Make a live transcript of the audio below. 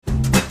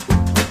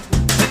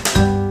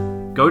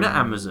go to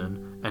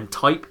Amazon and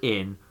type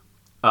in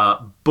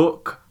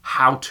book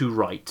how to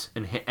write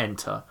and hit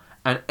enter.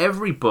 And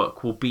every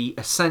book will be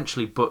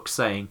essentially books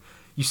saying,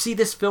 you see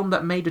this film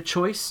that made a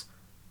choice?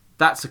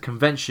 That's a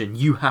convention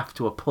you have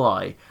to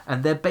apply.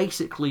 And they're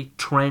basically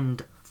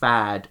trend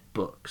fad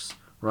books,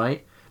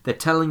 right? They're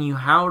telling you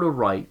how to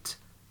write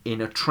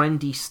in a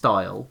trendy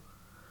style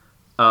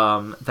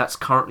that's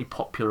currently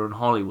popular in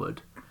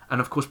Hollywood. And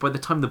of course, by the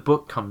time the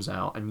book comes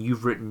out and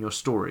you've written your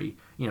story,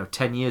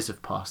 10 years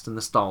have passed and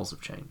the styles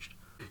have changed.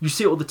 You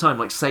see it all the time,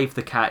 like Save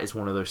the Cat is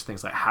one of those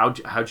things. Like, how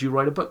do you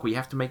write a book where you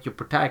have to make your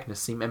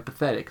protagonist seem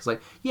empathetic? It's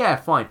like, yeah,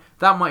 fine,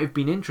 that might have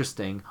been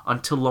interesting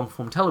until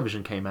long-form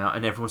television came out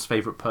and everyone's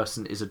favourite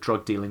person is a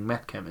drug-dealing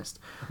meth chemist,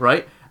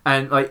 right?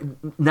 And like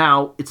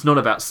now, it's not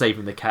about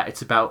saving the cat,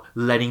 it's about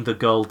letting the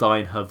girl die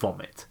in her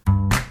vomit.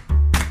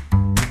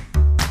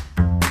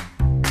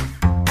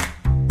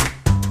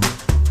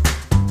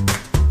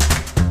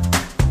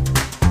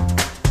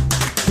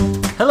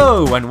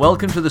 Hello and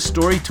welcome to the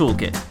Story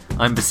Toolkit.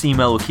 I'm Basim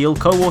El-Wakil,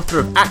 co-author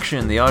of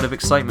Action, The Art of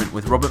Excitement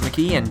with Robert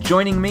McKee, and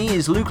joining me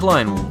is Luke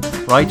Lionel,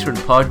 writer and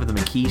part of the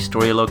McKee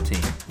Storylog team.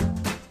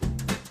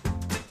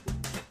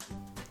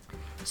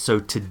 So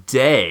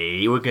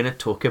today we're going to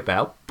talk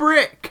about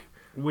Brick.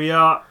 We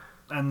are,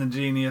 and the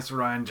genius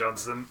Rian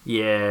Johnson.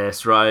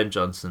 Yes, Rian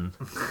Johnson.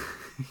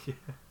 Yeah.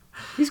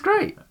 He's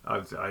great. I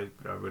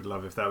would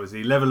love if that was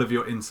the level of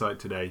your insight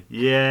today.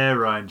 Yeah,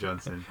 Rian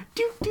Johnson.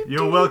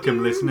 You're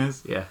welcome,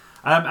 listeners. Yeah.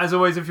 As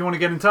always, if you want to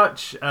get in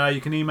touch,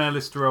 you can email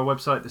us through our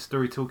website,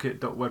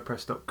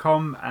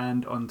 thestorytoolkit.wordpress.com,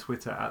 and on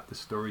Twitter at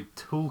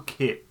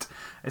thestorytoolkit.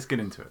 Let's get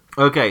into it.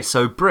 Okay,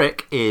 so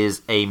Brick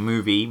is a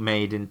movie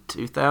made in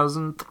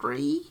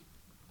 2003?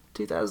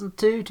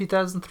 2002,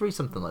 2003,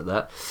 something like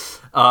that.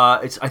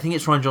 I think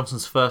it's Rian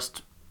Johnson's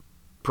first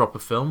proper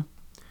film.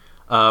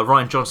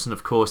 Rian Johnson,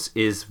 of course,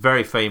 is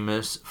very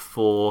famous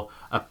for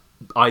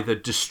either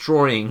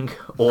destroying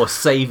or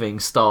saving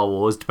Star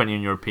Wars, depending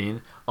on your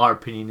opinion. Our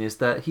opinion is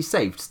that he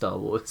saved Star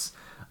Wars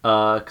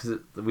because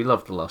we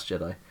loved The Last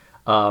Jedi.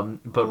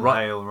 But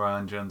hail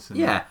Rian Johnson,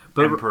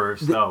 but Emperor of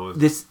Star Wars.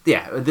 This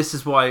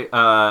is why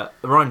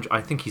Rian.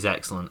 I think he's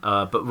excellent.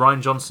 But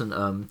Rian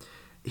Johnson,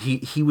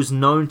 he was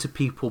known to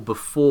people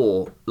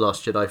before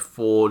Last Jedi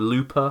for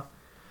Looper,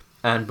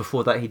 and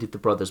before that he did The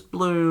Brothers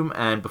Bloom,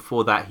 and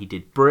before that he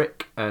did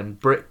Brick, and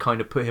Brick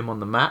kind of put him on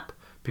the map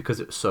because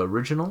it was so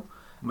original.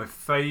 My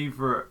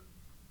favourite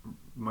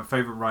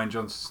Rian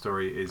Johnson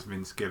story is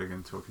Vince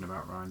Gilligan talking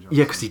about Rian Johnson.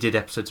 Yeah, because he did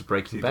episodes of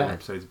Breaking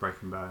Bad.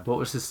 What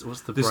was this?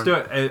 What's the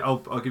story?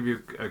 I'll give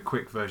you a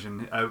quick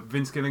version.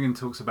 Vince Gilligan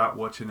talks about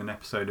watching an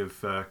episode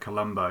of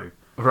Columbo,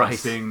 right?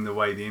 Seeing the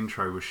way the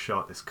intro was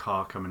shot, this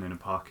car coming in a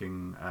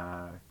parking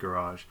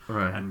garage,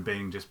 right, and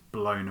being just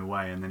blown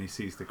away. And then he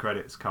sees the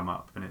credits come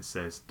up, and it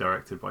says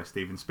directed by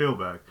Steven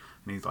Spielberg,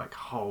 and he's like,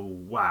 "Oh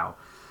wow!"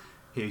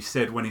 He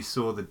said when he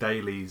saw the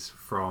dailies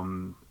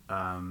from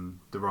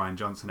the Rian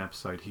Johnson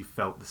episode, he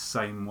felt the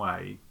same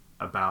way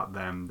about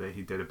them that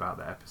he did about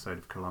the episode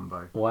of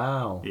Columbo.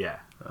 Wow. Yeah.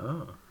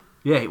 Oh.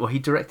 Yeah, well, he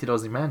directed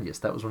Ozymandias.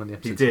 That was one of the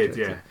episodes. He did,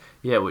 yeah.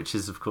 Yeah, which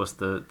is, of course,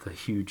 the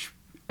huge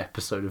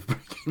episode of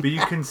Breaking Bad. But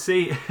you can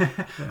see...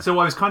 Yeah. So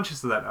I was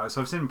conscious of that.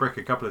 So I've seen Brick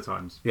a couple of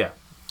times. Yeah.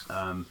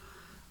 And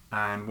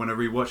when I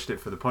rewatched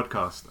it for the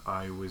podcast,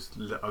 I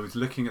was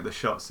looking at the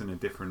shots in a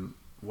different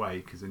way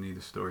because I knew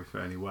the story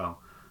fairly well.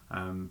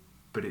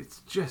 But it's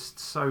just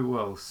so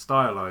well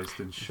stylized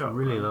and shot. It's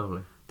really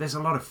lovely. There's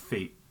a lot of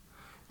feet.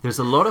 There's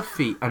a lot of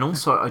feet, and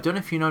also I don't know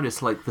if you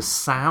noticed, like the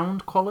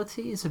sound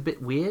quality is a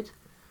bit weird.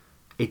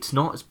 It's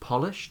not as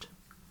polished.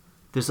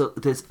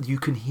 You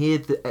can hear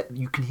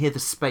the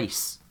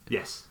space.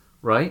 Yes.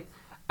 Right.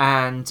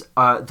 And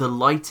the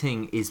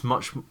lighting is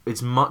much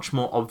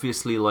more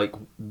obviously like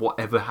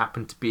whatever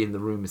happened to be in the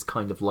room is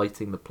kind of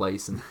lighting the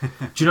place. And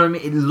do you know what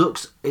I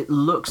mean?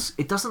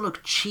 It doesn't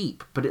look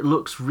cheap, but it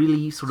looks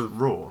really sort of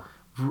raw.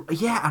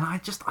 Yeah, and I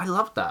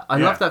love that. I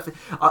love that.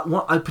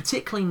 I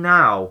particularly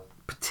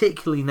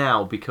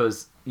now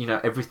because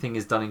everything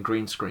is done in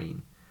green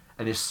screen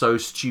and is so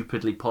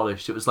stupidly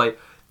polished. It was like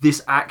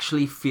this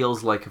actually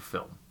feels like a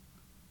film.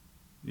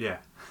 Yeah.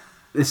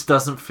 This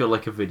doesn't feel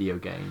like a video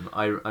game.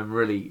 I'm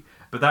really...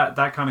 But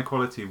that kind of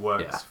quality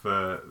works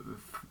for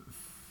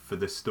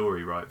the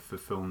story, right? For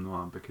film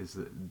noir, because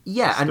the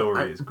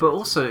story is great. But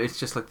also it's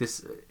just like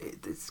this...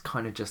 It's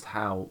kind of just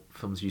how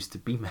films used to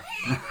be made,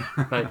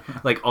 right?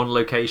 Like on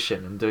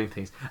location and doing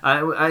things.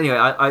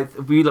 Anyway,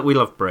 we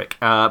love Brick.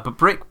 But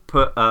Brick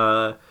put...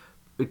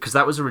 because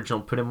that was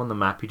original, put him on the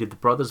map. He did The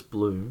Brothers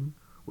Bloom,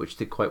 which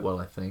did quite well,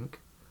 I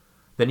think.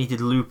 Then he did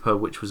Looper,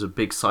 which was a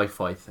big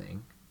sci-fi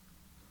thing.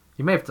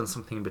 He may have done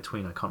something in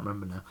between. I can't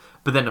remember now.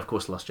 But then, of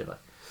course, Last Jedi.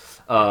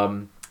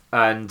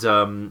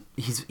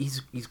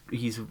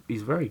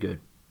 He's very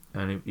good,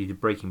 and he did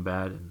Breaking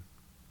Bad and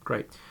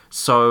great.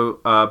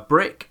 So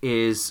Brick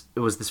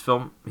was this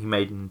film he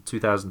made in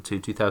 2002,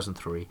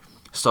 2003.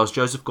 Stars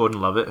Joseph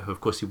Gordon-Levitt, who of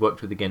course he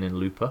worked with again in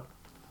Looper.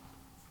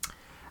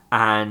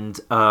 And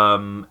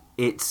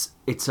it's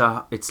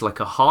like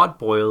a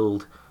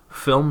hard-boiled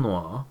film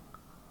noir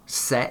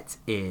set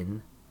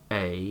in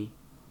a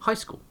high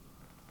school,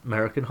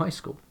 American high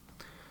school,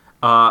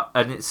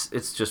 and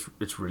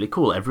it's really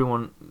cool.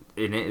 Everyone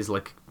in it is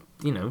like,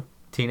 you know,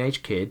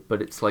 teenage kid,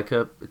 but it's like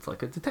a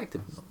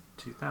detective.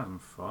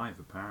 2005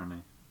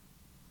 apparently.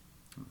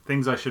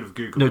 Things I should have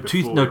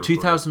googled. No,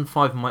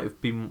 2005 might have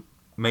been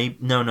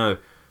no,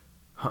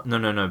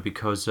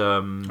 because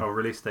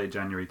release date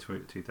January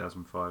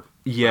 2005.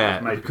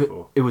 Yeah,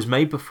 it was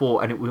made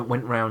before, and it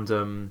went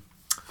around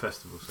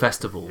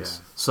festivals. Yeah.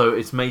 So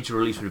its major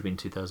release would have been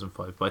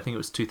 2005, but I think it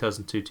was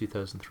 2002,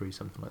 2003,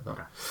 something like that.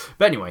 Okay.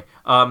 But anyway,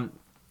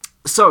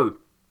 so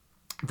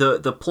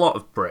the plot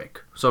of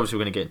Brick. So obviously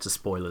we're going to get into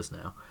spoilers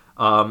now.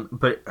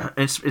 But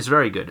it's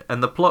very good,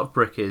 and the plot of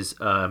Brick is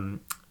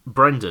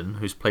Brendan,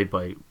 who's played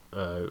by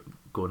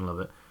Gordon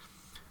Levitt.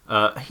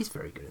 He's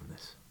very good in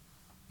this.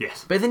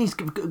 Yes, but then he's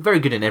very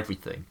good in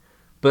everything.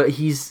 But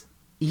he's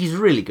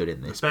really good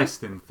in this. The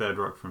best in Third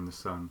Rock from the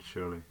Sun,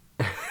 surely.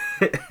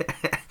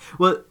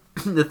 Well,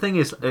 the thing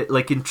is,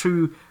 like in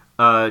true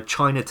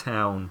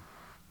Chinatown,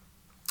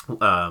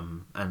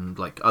 and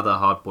like other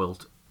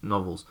hard-boiled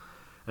novels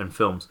and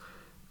films,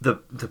 the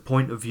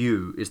point of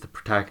view is the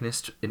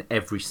protagonist in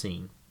every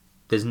scene.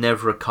 There's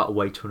never a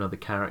cutaway to another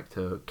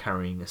character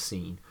carrying a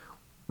scene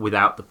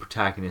without the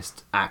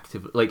protagonist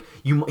active. Like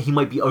he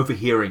might be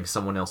overhearing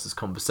someone else's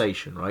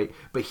conversation, right?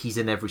 But he's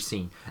in every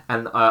scene.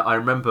 And I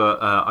remember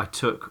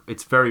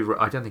it's very.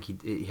 I don't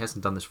think he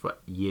hasn't done this for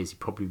years. He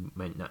probably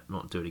may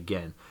not do it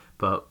again.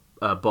 But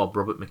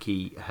Robert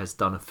McKee has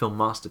done a film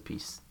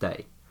masterpiece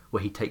day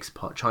where he takes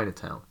apart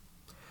Chinatown.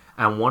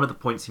 And one of the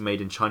points he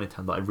made in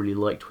Chinatown that I really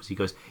liked was he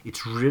goes,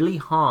 it's really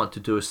hard to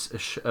do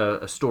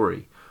a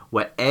story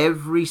where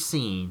every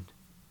scene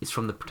is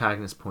from the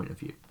protagonist's point of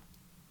view.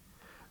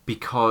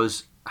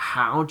 Because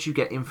how do you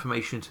get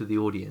information to the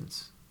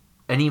audience?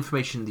 Any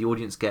information the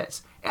audience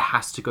gets, it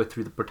has to go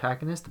through the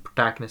protagonist. The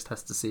protagonist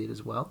has to see it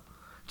as well.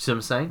 Do you see what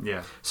I'm saying?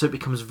 Yeah. So it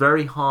becomes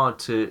very hard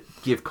to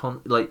give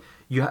to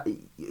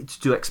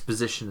do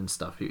exposition and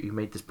stuff. You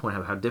made this point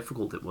of how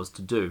difficult it was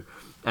to do,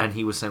 and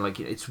he was saying like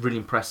it's really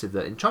impressive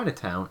that in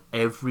Chinatown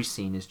every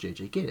scene is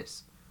J.J.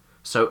 Gittes.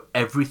 So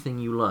everything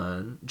you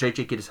learn,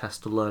 J.J. Gittes has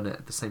to learn it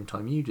at the same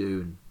time you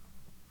do, and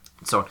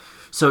so on.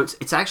 So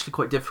it's actually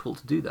quite difficult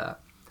to do that.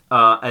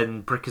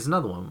 And Brick is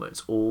another one where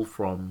it's all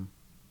from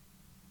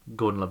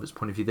Gordon Levitt's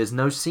point of view. There's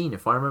no scene,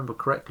 if I remember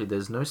correctly,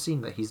 there's no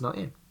scene that he's not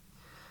in.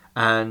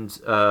 And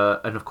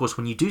of course,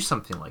 when you do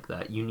something like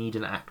that, you need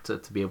an actor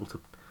to be able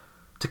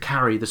to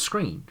carry the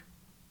screen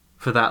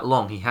for that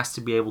long. He has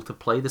to be able to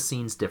play the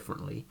scenes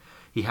differently.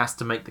 He has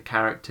to make the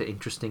character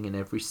interesting in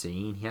every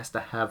scene. He has to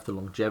have the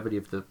longevity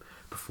of the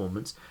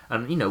performance.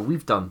 And, you know,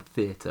 we've done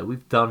theatre,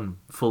 we've done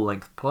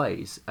full-length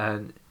plays,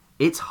 and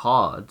it's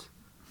hard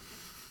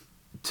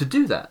to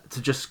do that,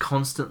 to just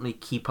constantly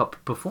keep up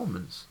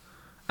performance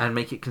and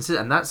make it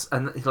consistent.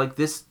 And like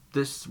this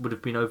would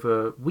have been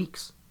over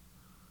weeks.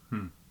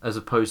 As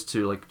opposed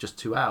to like just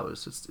 2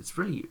 hours. It's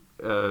really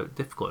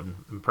difficult and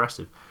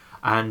impressive.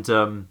 And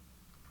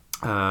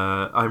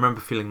I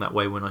remember feeling that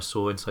way when I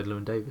saw Inside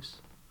Llewyn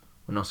Davis,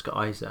 when Oscar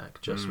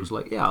Isaac just was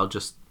like, yeah, I'll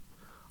just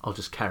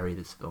carry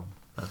this film.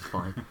 That's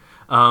fine.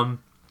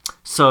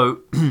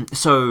 So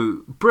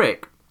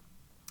Brick,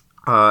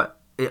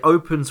 it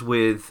opens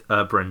with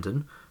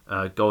Brendan,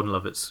 Gordon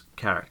Levitt's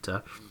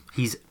character.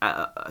 He's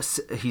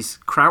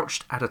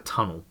crouched at a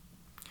tunnel,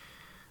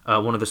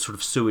 one of the sort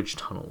of sewage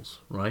tunnels,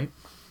 right?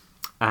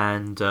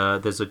 And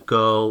there's a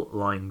girl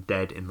lying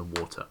dead in the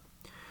water.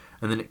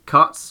 And then it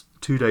cuts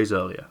 2 days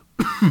earlier.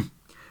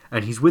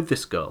 And he's with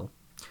this girl,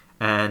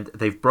 and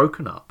they've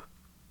broken up.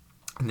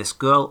 And this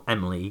girl,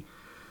 Emily,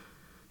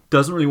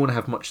 doesn't really want to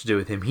have much to do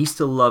with him. He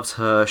still loves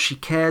her. She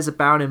cares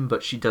about him,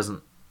 but she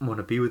doesn't want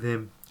to be with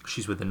him.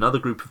 She's with another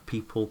group of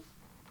people.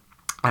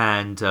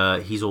 And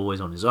he's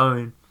always on his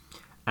own.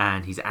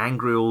 And he's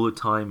angry all the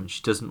time, and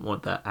she doesn't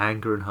want that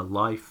anger in her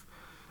life.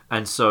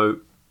 And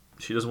so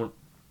she doesn't want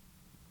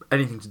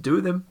anything to do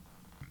with him.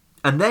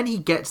 And then he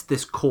gets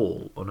this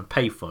call on a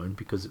payphone,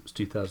 because it was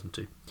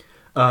 2002.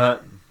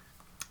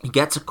 He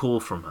gets a call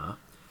from her,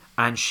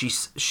 and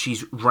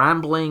she's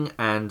rambling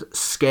and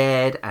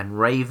scared and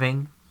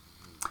raving,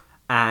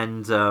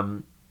 and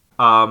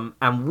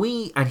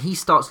he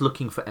starts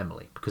looking for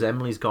Emily, because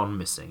Emily's gone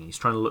missing, and he's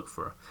trying to look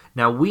for her.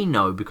 Now we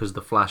know, because of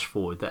the flash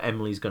forward, that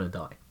Emily's going to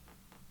die.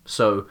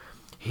 So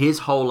his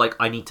whole, like,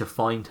 I need to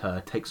find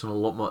her takes on a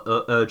lot more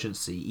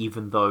urgency,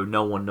 even though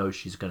no one knows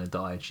she's going to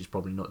die and she's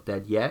probably not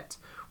dead yet.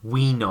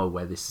 We know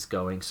where this is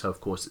going, so of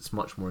course it's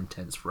much more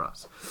intense for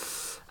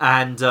us.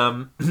 And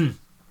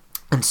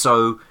and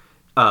so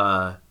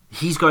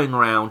he's going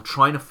around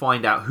trying to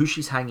find out who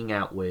she's hanging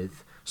out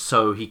with,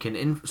 so he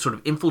can sort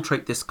of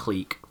infiltrate this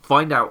clique,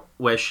 find out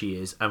where she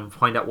is, and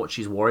find out what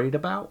she's worried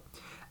about.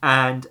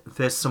 And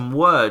there's some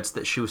words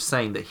that she was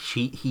saying that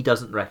he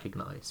doesn't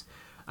recognise.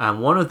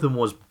 And one of them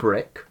was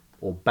Brick,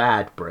 or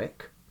Bad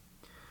Brick.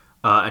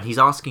 And he's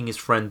asking his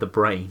friend the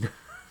Brain,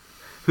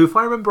 who, if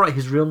I remember right,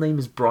 his real name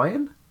is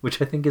Brian,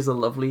 which I think is a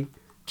lovely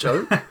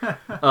joke.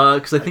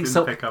 Because I think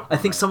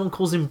someone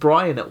calls him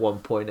Brian at one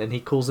point, and he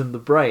calls him the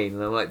Brain,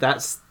 and I'm like,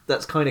 that's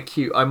kind of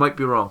cute. I might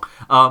be wrong.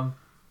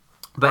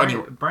 But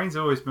anyway, Brain's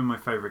always been my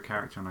favourite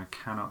character, and I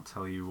cannot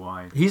tell you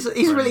why. He's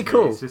really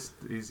cool. Maybe it's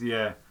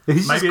the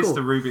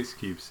Rubik's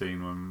Cube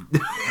scene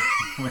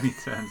when he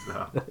turns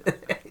up.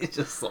 He's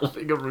just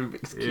solving a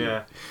Rubik's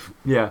Cube.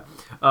 Yeah.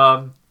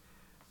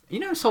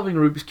 Solving a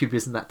Rubik's Cube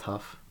isn't that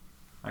tough.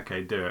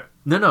 Okay, do it.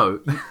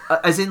 No.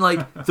 As in,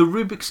 like, the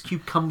Rubik's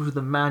Cube comes with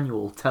a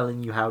manual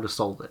telling you how to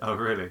solve it. Oh,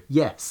 really?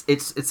 Yes.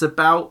 It's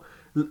about...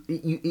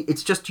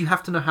 It's just you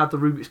have to know how the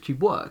Rubik's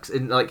Cube works.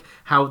 And, like,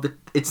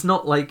 it's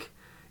not like...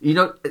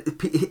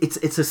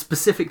 it's a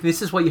specific...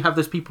 This is why you have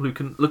those people who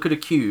can look at a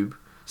cube,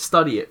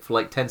 study it for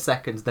like 10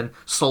 seconds, then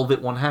solve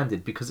it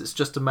one-handed, because it's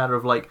just a matter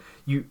of like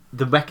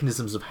the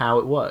mechanisms of how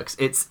it works.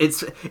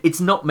 It's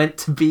not meant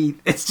to be...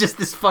 It's just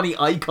this funny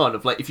icon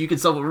of like, if you can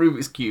solve a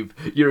Rubik's Cube,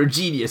 you're a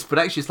genius. But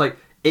actually it's like,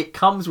 it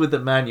comes with a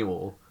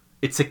manual.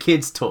 It's a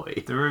kid's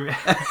toy. The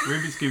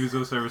Rubik's Cube is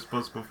also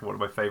responsible for one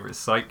of my favourite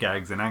sight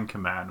gags in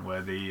Anchorman,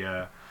 where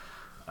the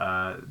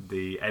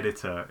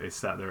editor is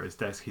sat there at his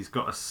desk. He's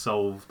got a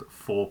solved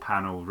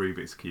 4-panel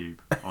Rubik's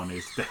Cube on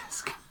his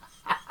desk.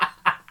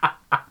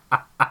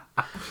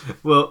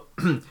 Well,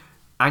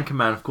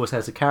 Anchorman, of course,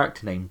 has a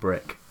character named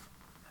Brick.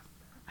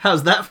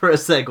 How's that for a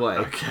segue?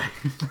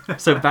 Okay.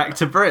 So back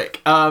to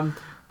Brick.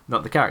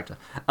 Not the character.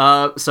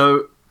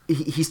 So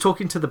he's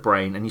talking to the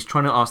Brain, and he's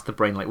trying to ask the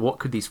Brain, like, what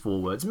could these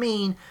 4 words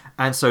mean?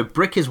 And so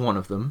Brick is one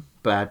of them.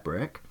 Bad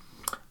Brick.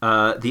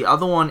 The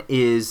other one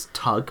is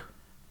Tug,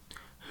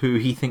 who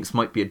he thinks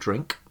might be a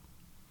drink,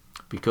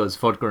 because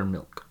vodka and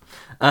milk.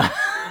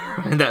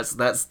 And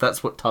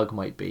that's what Tug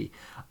might be.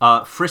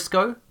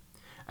 Frisco,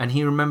 and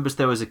he remembers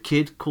there was a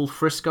kid called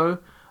Frisco.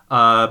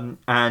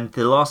 And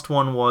the last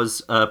one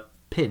was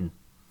Pin,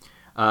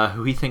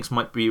 who he thinks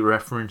might be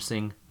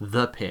referencing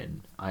the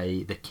Pin,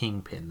 i.e. the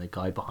Kingpin, the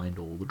guy behind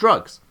all the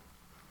drugs.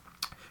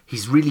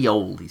 He's really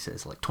old, he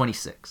says, like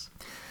 26.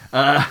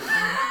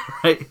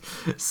 Right?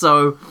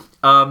 So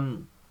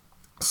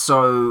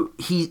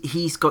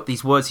he's got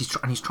these words,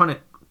 he's trying to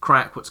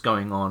crack what's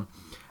going on,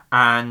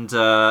 and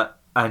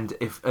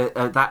if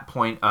at that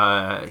point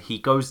he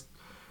goes,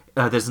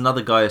 there's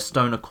another guy, a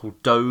stoner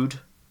called Dode,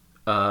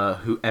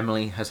 who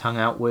Emily has hung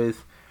out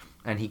with,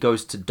 and he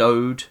goes to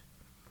Dode.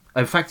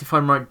 In fact, if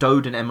I'm right,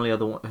 Dode and Emily are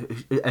the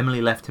one. Emily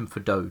left him for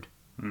Dode.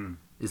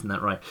 Isn't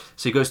that right?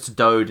 So he goes to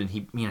Dode, and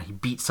he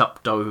beats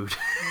up Dode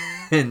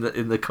in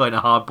the kind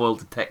of hard-boiled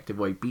detective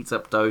way. He beats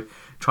up Dode,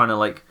 trying to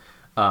like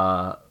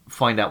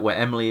find out where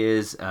Emily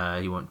is.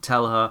 He won't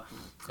tell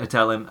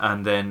him,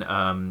 and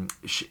then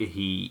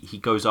he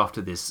goes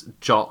after this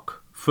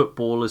jock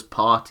footballers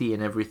party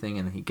and everything,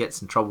 and he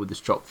gets in trouble with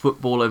this jock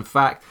footballer. In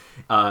fact,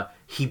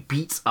 he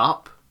beats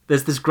up...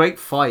 There's this great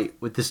fight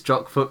with this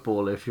jock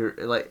footballer, if you're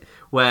like,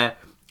 where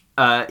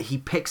he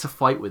picks a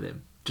fight with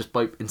him just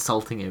by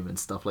insulting him and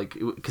stuff, like,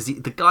 because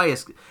the guy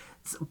is...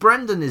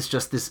 Brendan is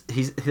just this...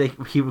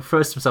 He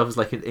refers to himself as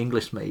like an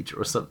English major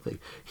or something.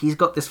 He's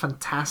got this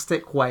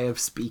fantastic way of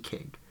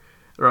speaking,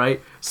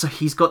 right? So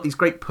he's got these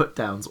great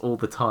put-downs all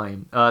the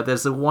time.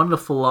 There's a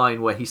wonderful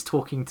line where he's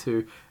talking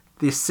to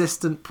the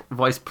assistant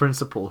vice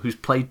principal, who's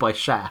played by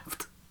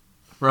Shaft,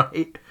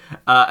 right?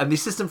 And the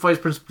assistant vice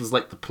principal is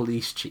like the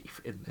police chief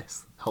in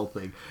this whole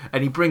thing.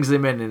 And he brings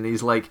him in, and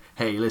he's like,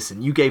 "Hey,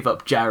 listen, you gave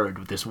up Jared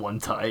with this one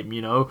time,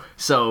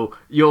 so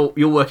you're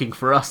working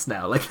for us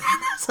now." Like,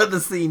 that's how the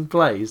scene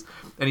plays.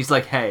 And he's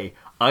like, "Hey,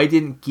 I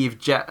gave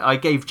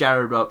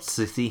Jared up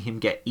to see him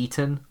get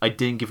eaten. I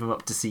didn't give him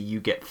up to see you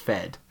get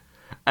fed."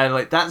 And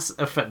like, that's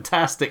a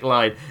fantastic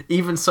line,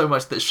 even so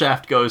much that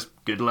Shaft goes,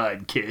 "Good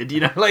line, kid,"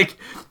 like.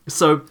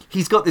 So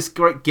he's got this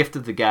great gift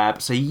of the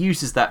gab, so he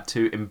uses that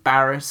to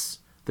embarrass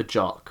the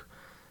jock.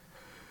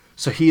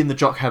 So he and the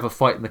jock have a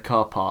fight in the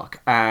car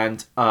park,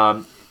 and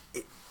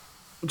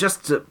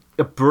just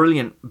a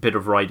brilliant bit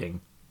of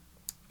writing.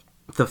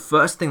 The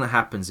first thing that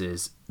happens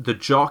is the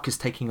jock is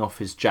taking off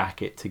his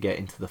jacket to get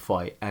into the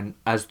fight, and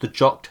as the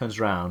jock turns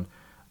around,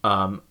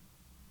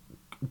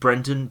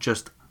 Brendan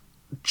just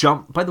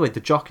jump. By the way, the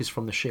jock is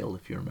from The Shield,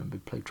 if you remember. He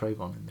played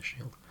Trayvon in The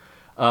Shield.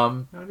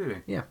 Oh, did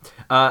he?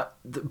 Yeah.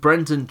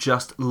 Brendan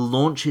just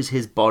launches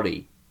his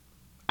body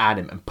at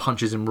him and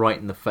punches him right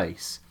in the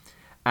face.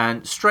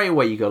 And straight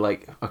away you go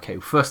like, okay,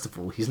 first of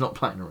all, he's not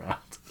playing around.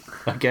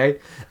 Okay?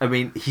 I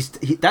mean,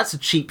 that's a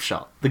cheap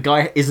shot. The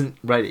guy isn't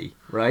ready,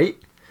 right?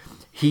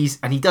 He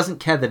doesn't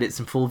care that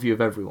it's in full view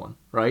of everyone,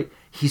 right?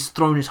 He's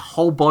thrown his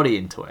whole body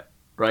into it.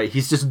 Right,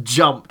 he's just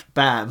jumped,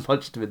 bam,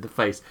 punched him in the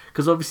face.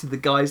 Because obviously the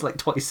guy's like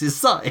twice his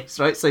size,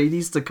 right? So he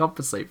needs to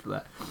compensate for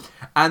that.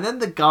 And then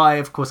the guy,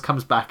 of course,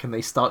 comes back, and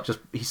he starts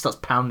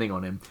pounding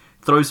on him,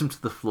 throws him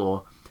to the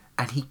floor,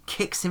 and he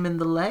kicks him in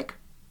the leg.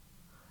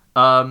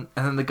 And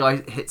then the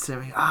guy hits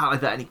him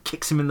like that, and he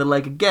kicks him in the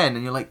leg again.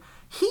 And you're like,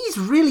 he's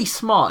really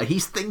smart.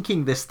 He's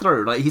thinking this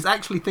through. Like, he's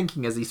actually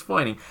thinking as he's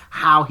fighting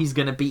how he's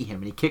going to beat him.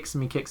 And he kicks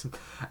him,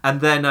 and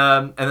then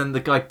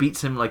the guy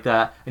beats him like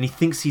that, and he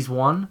thinks he's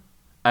won.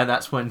 And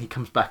that's when he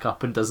comes back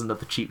up and does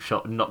another cheap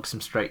shot and knocks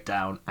him straight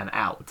down and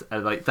out.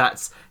 And like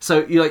that's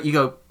so you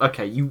go,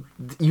 okay, you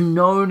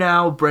know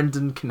now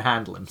Brendan can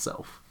handle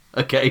himself.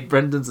 Okay,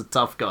 Brendan's a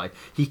tough guy.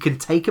 He can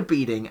take a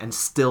beating and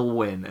still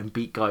win and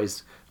beat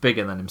guys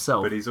bigger than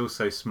himself. But he's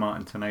also smart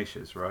and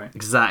tenacious, right?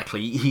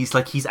 Exactly.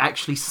 He's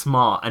actually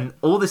smart, and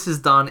all this is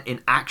done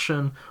in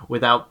action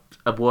without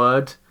a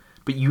word.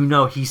 But you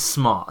know he's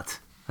smart.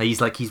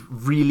 He's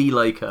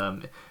really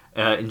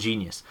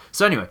ingenious.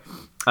 So anyway.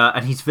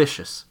 And he's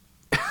vicious.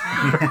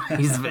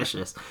 He's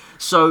vicious.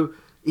 So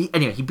he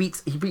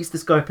beats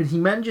this guy up, and he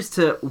manages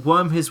to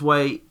worm his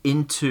way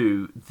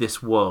into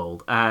this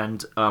world.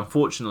 And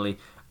unfortunately,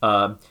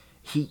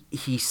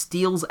 he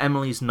steals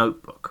Emily's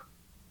notebook.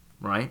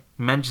 Right?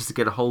 He manages to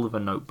get a hold of a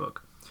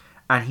notebook,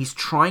 and he's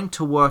trying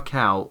to work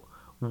out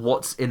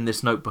what's in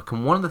this notebook.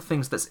 And one of the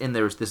things that's in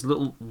there is this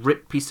little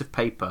ripped piece of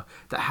paper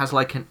that has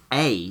like an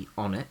A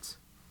on it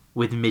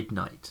with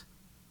midnight.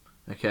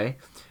 Okay.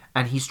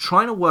 And he's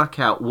trying to work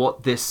out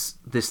what this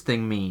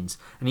thing means.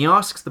 And he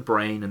asks the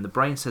brain, and the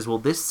brain says, well,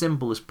 this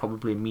symbol is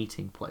probably a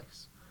meeting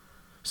place.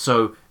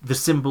 So the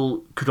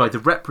symbol could either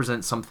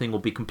represent something or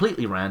be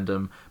completely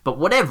random, but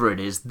whatever it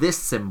is, this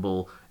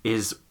symbol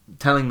is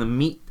telling them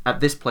meet at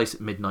this place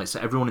at midnight, so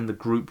everyone in the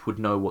group would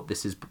know what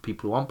this is, but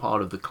people who aren't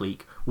part of the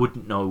clique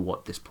wouldn't know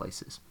what this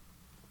place is.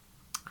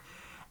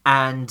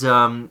 And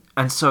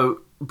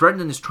so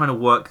Brendan is trying to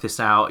work this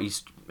out.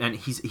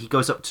 He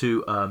goes up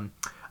to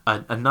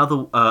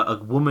a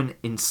woman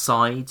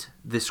inside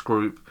this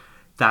group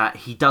that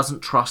he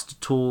doesn't trust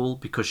at all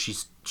because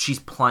she's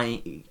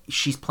playing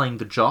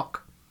the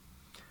jock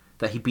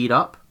that he beat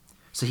up.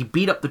 So he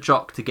beat up the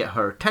jock to get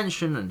her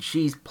attention, and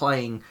she's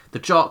playing the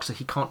jock, so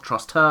he can't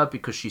trust her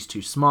because she's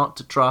too smart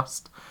to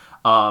trust.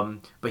 But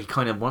he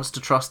kind of wants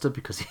to trust her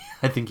because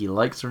I think he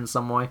likes her in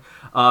some way.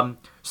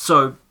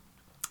 So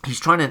he's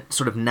trying to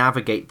sort of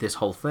navigate this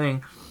whole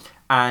thing,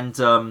 and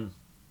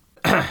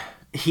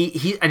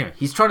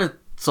he's trying to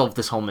solve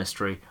this whole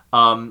mystery.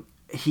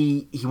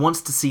 He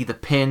wants to see the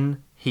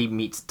pin. He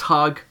meets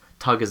Tug.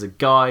 Tug is a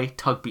guy.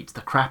 Tug beats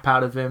the crap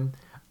out of him.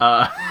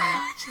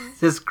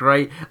 This is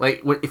great.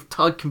 Like, if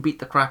Tug can beat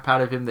the crap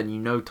out of him, then you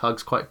know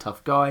Tug's quite a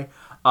tough guy.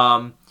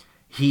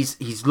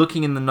 He's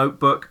looking in the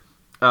notebook,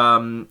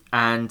 and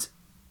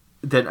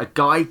then a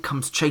guy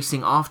comes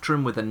chasing after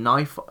him with a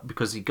knife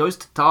because he goes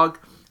to Tug,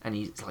 and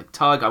he's like,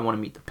 Tug, I want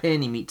to meet the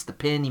pin. He meets the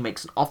pin. He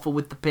makes an offer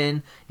with the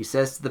pin. He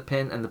says to the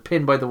pin, and the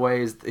pin, by the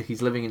way, is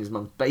he's living in his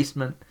mum's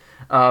basement.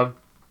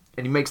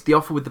 And he makes the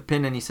offer with the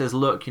pin, and he says,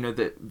 look,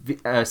 the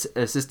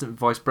assistant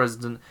vice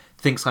president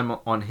thinks I'm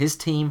on his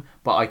team,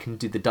 but I can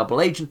do the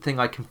double agent thing.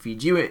 I can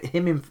feed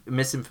him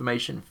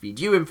misinformation, feed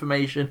you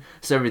information.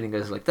 So everything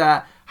goes like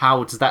that.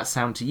 How does that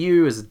sound to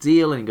you as a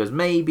deal? And he goes,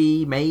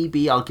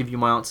 maybe, I'll give you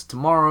my answer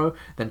tomorrow.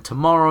 Then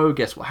tomorrow,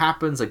 guess what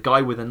happens? A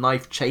guy with a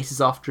knife chases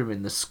after him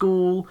in the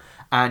school,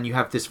 and you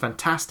have this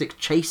fantastic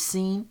chase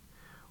scene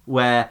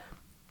where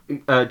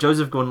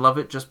Joseph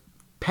Gordon-Levitt just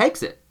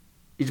pegs it.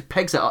 He just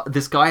pegs it up.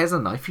 This guy has a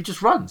knife. He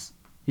just runs.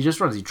 He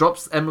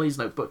drops Emily's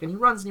notebook, and he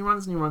runs, and he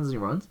runs, and he runs, and he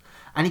runs.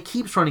 And he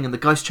keeps running, and the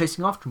guy's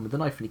chasing after him with the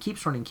knife, and he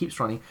keeps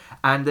running.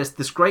 And there's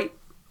this great...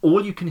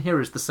 All you can hear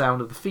is the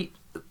sound of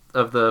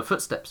the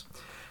footsteps.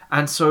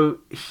 And so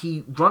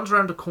he runs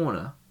around a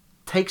corner,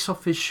 takes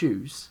off his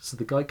shoes, so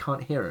the guy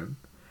can't hear him.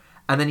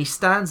 And then he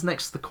stands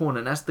next to the corner,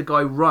 and as the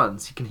guy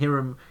runs, he can hear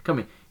him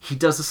coming. He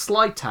does a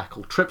slide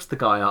tackle, trips the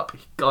guy up. The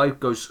guy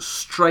goes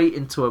straight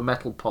into a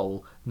metal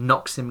pole,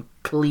 knocks him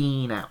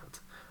clean out.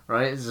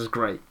 Right? This is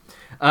great.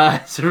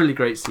 It's a really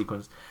great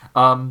sequence.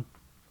 And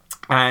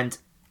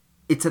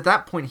it's at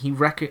that point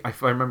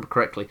if I remember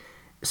correctly,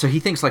 so he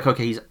thinks like,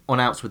 okay, he's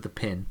on outs with the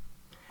pin.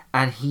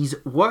 And he's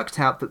worked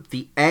out that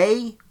the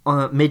A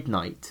on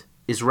midnight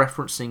is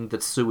referencing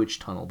the sewage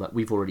tunnel that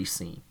we've already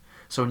seen.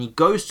 So when he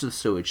goes to the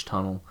sewage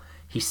tunnel,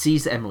 he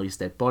sees Emily's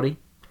dead body.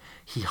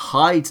 He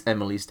hides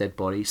Emily's dead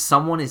body.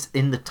 Someone is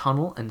in the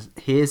tunnel and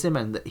hears him,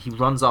 and he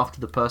runs after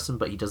the person,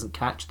 but he doesn't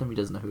catch them. He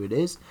doesn't know who it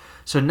is.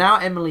 So now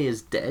Emily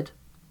is dead.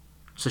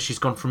 So she's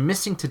gone from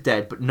missing to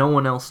dead, but no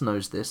one else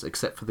knows this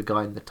except for the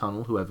guy in the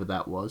tunnel, whoever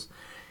that was.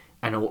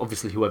 And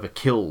obviously whoever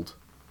killed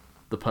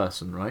the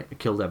person, right?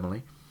 Killed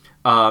Emily.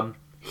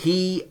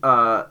 He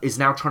is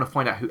now trying to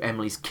find out who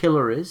Emily's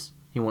killer is.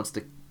 He wants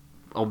to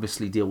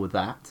obviously deal with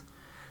that.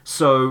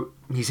 So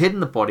he's hidden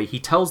the body. He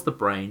tells the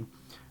brain,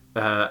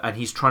 and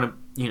he's trying to,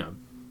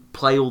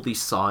 play all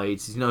these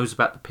sides. He knows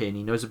about the pin.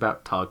 He knows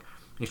about Tug.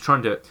 He's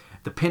trying to...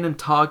 The pin and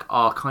Tug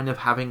are kind of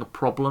having a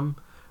problem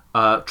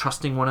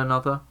trusting one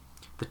another.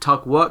 The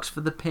Tug works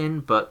for the pin,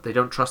 but they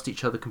don't trust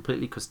each other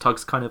completely because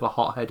Tug's kind of a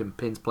hothead and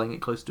Pin's playing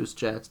it close to his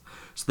chest.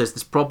 So there's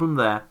this problem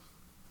there.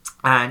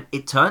 And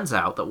it turns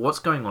out that what's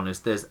going on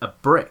is there's a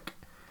brick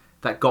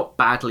that got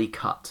badly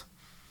cut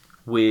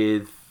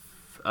with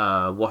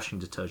washing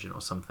detergent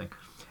or something.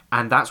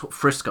 And that's what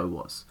Frisco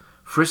was.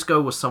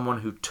 Frisco was someone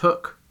who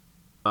took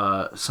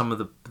some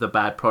of the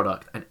bad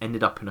product and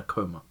ended up in a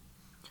coma.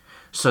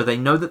 So they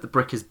know that the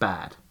brick is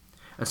bad.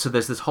 And so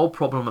there's this whole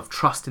problem of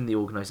trust in the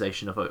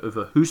organisation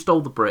over who stole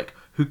the brick,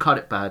 who cut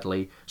it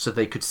badly, so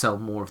they could sell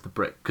more of the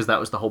brick. Because that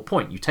was the whole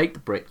point. You take the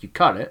brick, you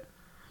cut it,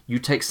 you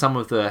take some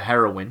of the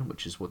heroin,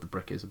 which is what the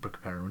brick is, a brick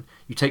of heroin.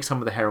 You take some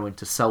of the heroin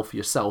to sell for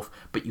yourself,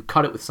 but you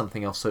cut it with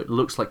something else so it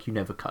looks like you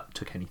never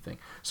took anything.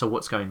 So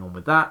what's going on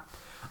with that?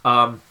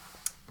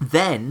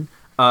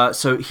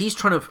 So he's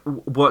trying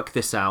to work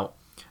this out.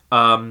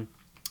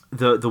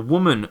 The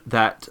woman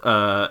that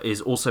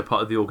is also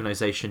part of the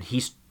organisation,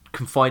 he's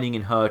confiding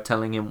in her,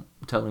 telling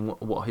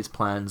what his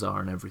plans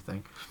are and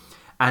everything.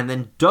 And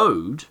then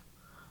Dode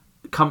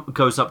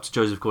goes up to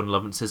Joseph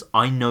Gordon-Levitt and says,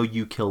 I know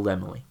you killed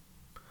Emily.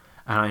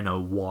 And I know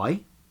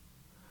why.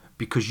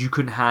 Because you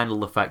couldn't handle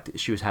the fact that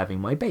she was having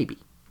my baby.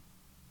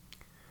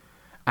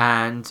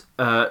 And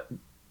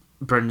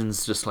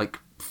Brendan's just like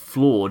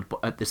floored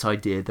at this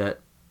idea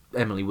that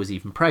Emily was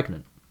even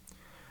pregnant.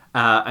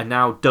 And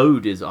now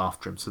Dode is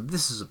after him. So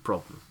this is a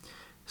problem.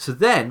 So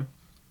then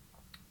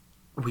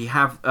we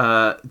have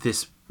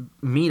this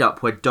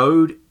meet-up where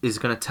Dode is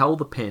going to tell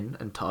the Pin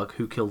and Tug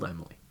who killed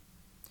Emily.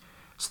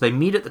 So they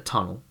meet at the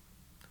tunnel.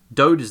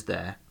 Dode is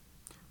there.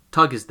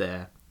 Tug is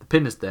there. The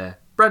Pin is there.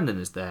 Brendan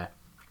is there.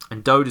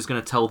 And Dode is going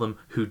to tell them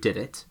who did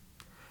it.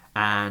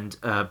 And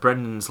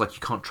Brendan's like, you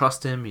can't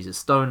trust him. He's a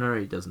stoner.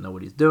 He doesn't know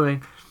what he's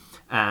doing.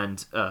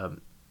 And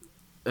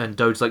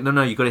Dode's like,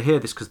 no, you got to hear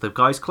this because the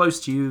guy's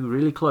close to you,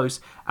 really close.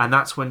 And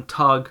that's when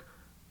Tug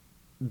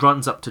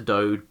runs up to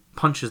Dode,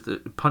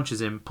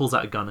 punches him, pulls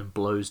out a gun and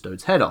blows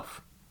Dode's head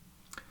off.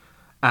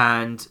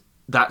 And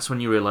that's when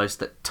you realise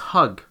that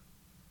Tug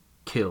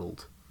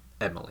killed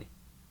Emily,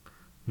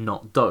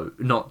 not Dode.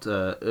 Not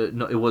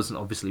it wasn't,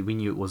 obviously we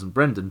knew it wasn't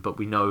Brendan, but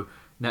we know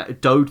now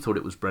Dode thought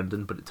it was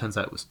Brendan, but it turns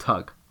out it was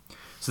Tug.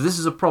 So this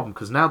is a problem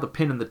because now the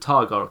Pin and the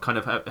Tug are kind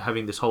of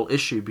having this whole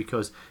issue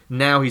because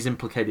now he's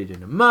implicated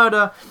in a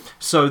murder.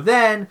 So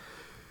then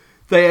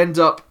they end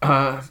up,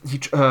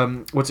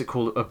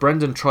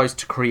 Brendan tries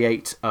to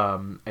create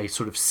a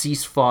sort of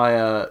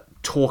ceasefire,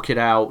 talk it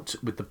out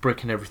with the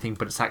brick and everything,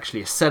 but it's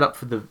actually a setup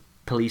for the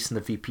police and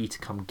the VP to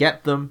come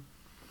get them.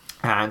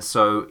 And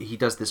so he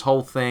does this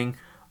whole thing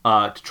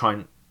to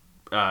try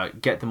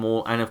and get them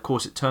all. And of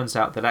course it turns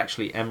out that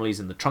actually Emily's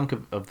in the trunk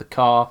of the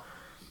car.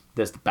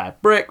 There's the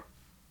bad brick.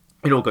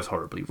 It all goes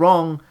horribly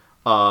wrong.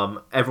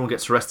 Everyone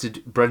gets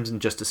arrested.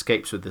 Brendan just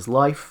escapes with his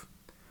life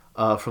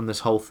from this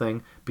whole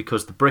thing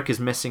because the brick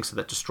is missing, so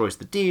that destroys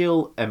the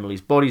deal.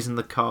 Emily's body's in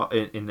the car,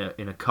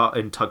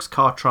 in Tug's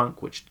car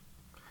trunk, which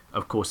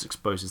of course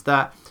exposes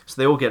that. So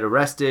they all get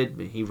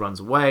arrested. He runs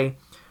away,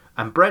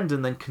 and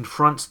Brendan then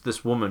confronts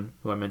this woman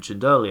who I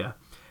mentioned earlier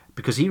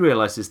because he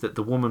realizes that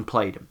the woman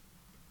played him,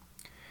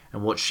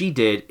 and what she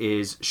did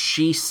is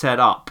she set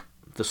up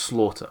the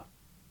slaughter,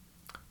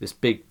 this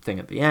big thing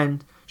at the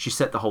end. She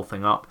set the whole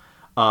thing up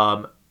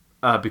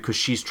because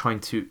she's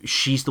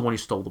the one who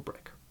stole the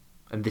brick.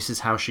 And this is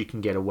how she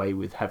can get away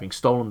with having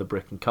stolen the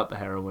brick and cut the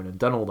heroin and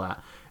done all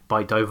that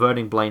by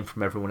diverting blame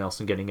from everyone else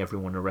and getting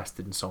everyone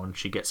arrested and so on.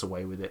 She gets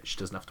away with it. She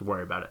doesn't have to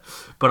worry about it.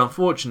 But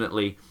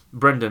unfortunately,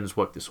 Brendan's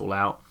worked this all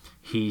out.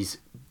 He's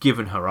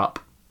given her up.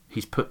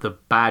 He's put the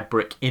bad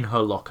brick in her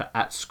locker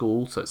at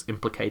school, so it's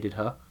implicated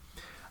her.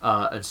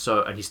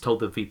 And he's told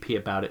the VP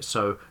about it.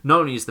 So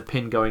not only is the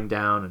Pin going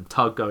down and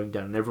Tug going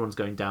down and everyone's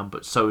going down,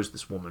 but so is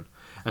this woman.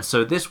 And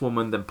so this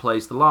woman then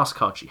plays the last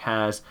card she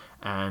has,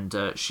 and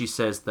she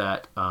says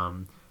that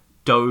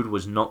Dode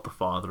was not the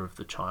father of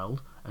the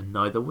child, and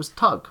neither was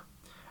Tug.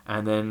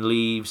 And then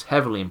leaves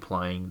heavily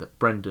implying that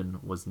Brendan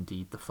was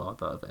indeed the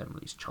father of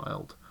Emily's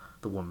child,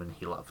 the woman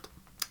he loved.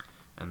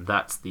 And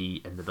that's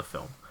the end of the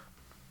film.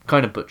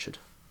 Kind of butchered.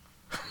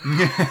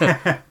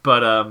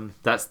 But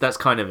that's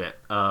kind of it.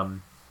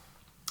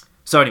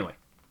 So anyway,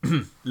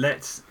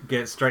 let's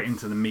get straight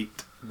into the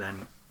meat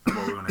then.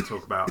 What we want to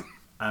talk about.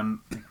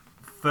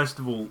 First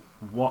of all,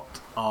 what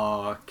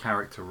are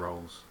character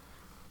roles?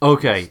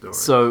 Okay,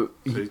 so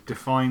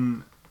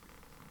define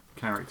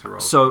character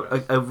roles.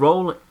 So a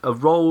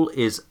role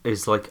is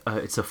like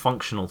it's a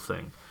functional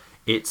thing.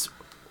 It's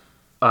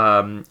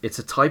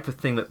a type of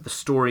thing that the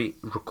story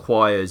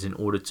requires in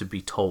order to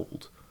be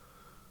told.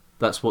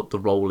 That's what the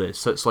role is.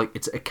 So it's like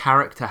a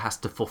character has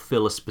to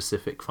fulfill a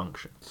specific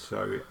function.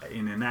 So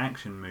in an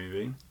action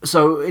movie,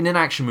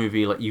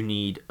 like you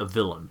need a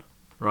villain,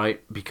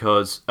 right?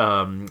 Because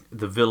the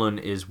villain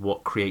is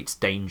what creates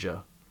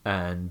danger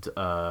and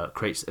therefore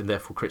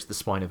creates the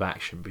spine of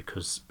action.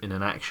 Because in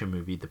an action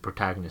movie, the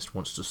protagonist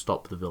wants to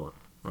stop the villain,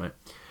 right?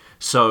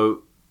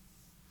 So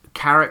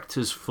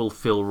characters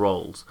fulfill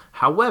roles.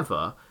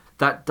 However,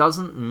 that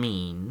doesn't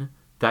mean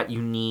that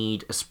you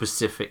need a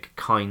specific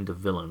kind of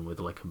villain with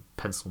like a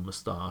pencil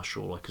moustache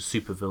or like a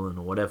super villain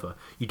or whatever.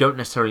 You don't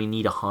necessarily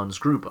need a Hans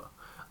Gruber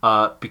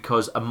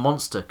because a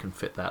monster can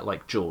fit that,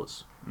 like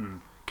Jaws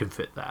can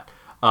fit that.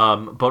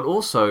 But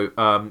also,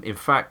 in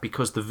fact,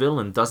 because the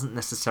villain doesn't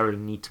necessarily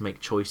need to make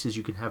choices,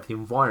 you can have the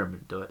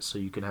environment do it. So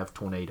you can have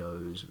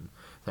tornadoes and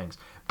things.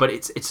 But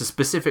it's a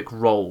specific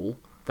role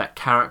that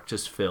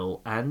characters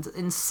fill, and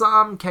in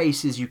some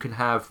cases you can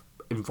have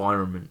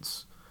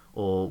environments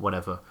or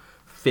whatever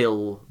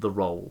fill the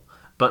role.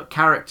 but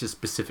characters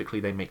specifically,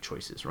 they make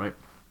choices, right?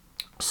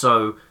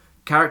 So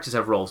characters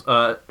have roles.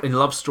 In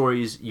love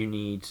stories, you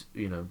need,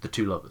 the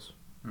two lovers,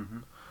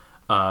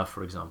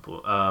 for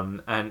example.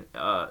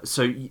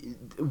 So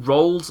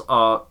roles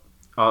are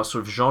sort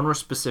of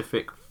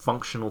genre-specific,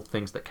 functional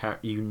things that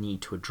you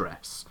need to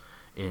address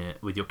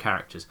with your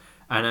characters.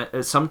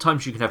 And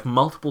sometimes you can have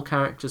multiple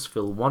characters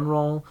fill one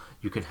role.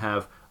 You can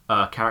have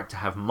a character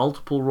have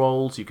multiple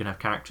roles. You can have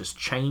characters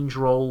change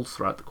roles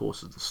throughout the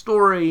course of the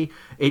story.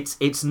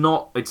 It's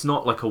not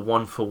like a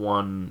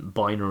one-for-one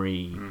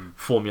binary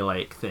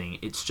formulaic thing.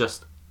 It's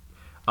just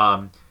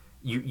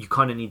you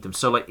kind of need them.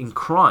 So like in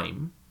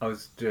crime, I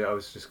was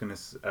just gonna.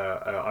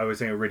 I was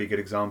saying a really good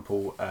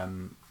example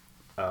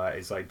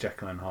is like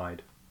Jekyll and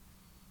Hyde.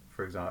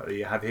 For example,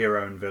 you have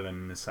hero and villain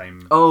in the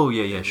same. Oh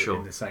yeah, sure.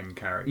 In the same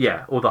character.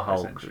 Yeah, or the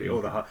Hulk.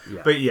 Or the Hulk.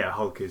 Yeah. But yeah,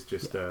 Hulk is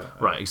just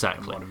right,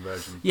 exactly. a modern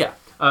version. Yeah.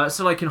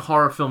 So like in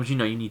horror films, you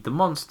need the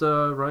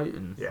monster, right?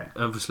 And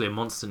obviously a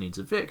monster needs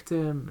a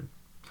victim.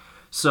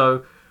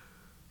 So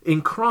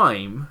in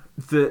crime,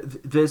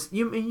 there's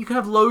you can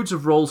have loads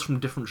of roles from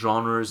different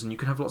genres, and you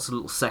can have lots of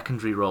little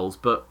secondary roles.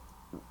 But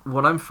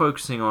what I'm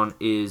focusing on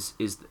is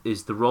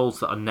the roles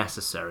that are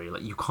necessary.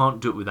 Like you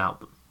can't do it without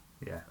them.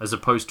 Yeah. As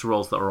opposed to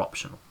roles that are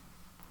optional.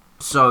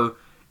 So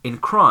in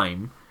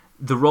crime,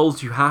 the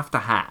roles you have to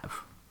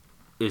have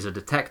is a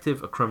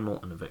detective, a criminal,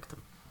 and a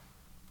victim.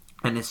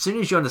 And as soon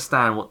as you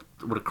understand what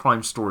a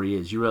crime story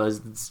is, you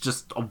realize it's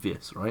just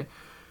obvious, right?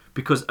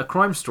 Because a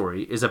crime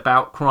story is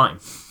about crime,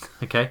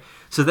 okay?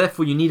 So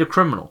therefore you need a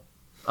criminal.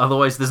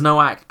 Otherwise there's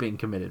no act being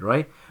committed,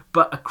 right?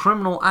 But a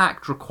criminal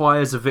act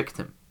requires a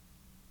victim.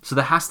 So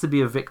there has to be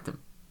a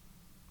victim.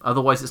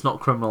 Otherwise it's not a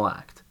criminal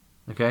act,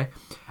 okay?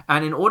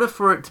 And in order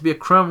for it to be a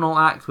criminal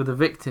act with a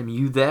victim,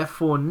 you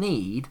therefore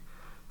need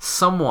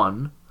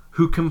someone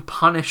who can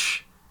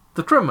punish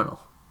the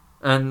criminal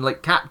and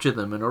like capture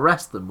them and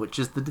arrest them, which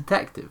is the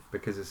detective.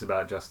 Because it's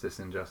about justice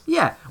and justice.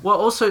 Yeah. Well,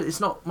 also, it's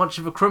not much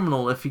of a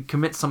criminal if he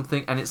commits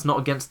something and it's not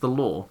against the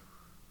law.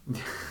 Do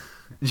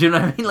you know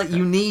what I mean? Like,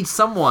 you need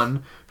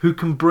someone who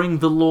can bring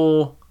the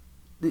law.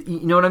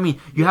 You know what I mean?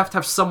 You have to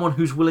have someone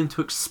who's willing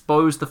to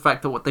expose the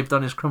fact that what they've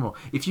done is criminal.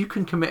 If you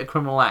can commit a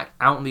criminal act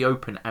out in the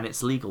open and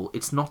it's legal,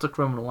 it's not a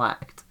criminal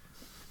act.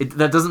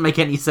 That doesn't make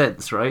any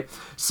sense, right?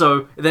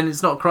 So then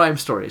it's not a crime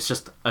story. It's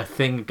just a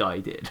thing a guy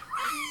did.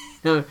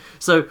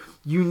 So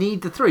you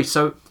need the three.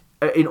 So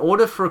in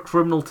order for a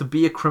criminal to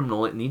be a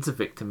criminal, it needs a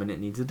victim and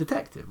it needs a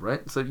detective,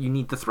 right? So you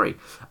need the three.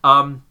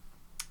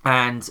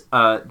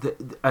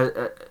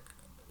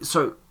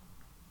 So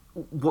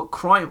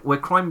where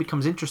crime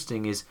becomes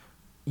interesting is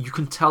you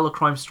can tell a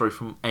crime story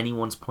from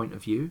anyone's point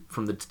of view,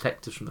 from the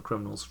detectives, from the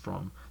criminals,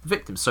 from the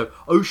victims. So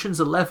Ocean's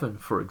 11,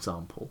 for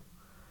example,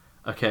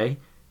 okay,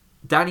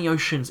 Danny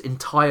Ocean's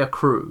entire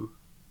crew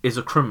is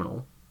a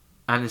criminal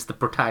and is the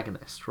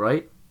protagonist,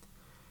 right?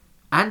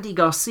 Andy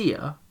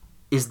Garcia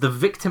is the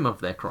victim of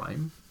their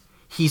crime.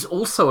 He's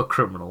also a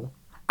criminal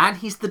and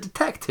he's the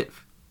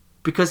detective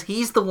because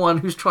he's the one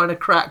who's trying to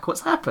crack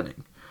what's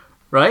happening,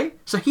 right?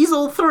 So he's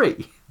all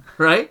three,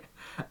 right?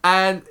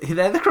 And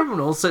they're the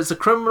criminals, so it's a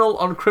criminal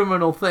on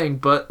criminal thing,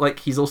 but like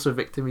he's also a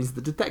victim, he's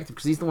the detective,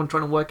 because he's the one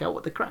trying to work out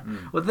what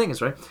the thing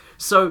is, right?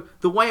 So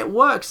the way it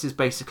works is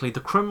basically the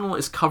criminal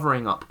is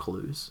covering up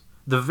clues,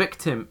 the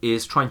victim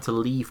is trying to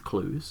leave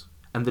clues,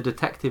 and the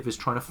detective is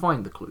trying to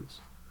find the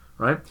clues.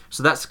 Right?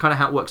 So that's kind of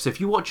how it works. So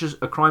if you watch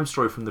a crime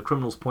story from the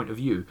criminal's point of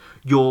view,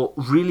 you're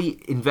really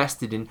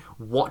invested in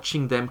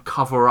watching them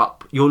cover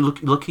up. You're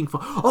looking for,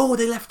 oh,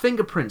 they left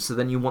fingerprints, so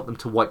then you want them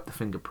to wipe the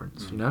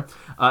fingerprints. You know,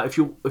 if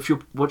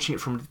you're watching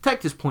it from a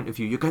detective's point of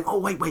view, you're going, oh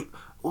wait,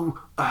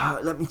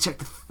 let me check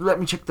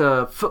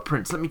the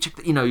footprints. Let me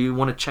check you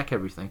want to check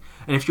everything.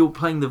 And if you're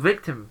playing the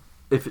victim.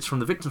 If it's from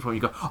the victim's point,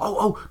 you go,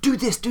 oh, do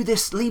this,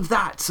 leave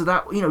that, so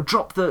that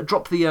drop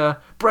the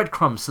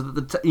breadcrumbs, so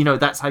that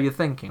that's how you're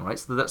thinking, right?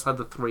 So that's how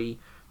the three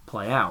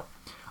play out,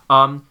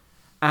 and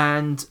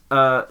then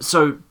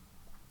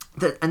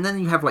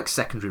you have like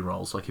secondary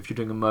roles, like if you're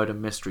doing a murder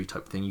mystery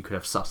type thing, you could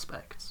have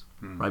suspects,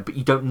 right? But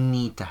you don't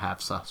need to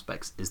have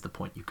suspects. Is the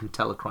point? You can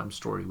tell a crime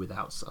story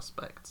without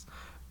suspects,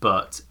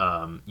 but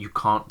you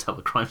can't tell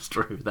a crime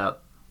story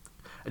without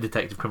a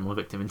detective, criminal,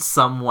 victim. In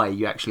some way,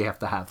 you actually have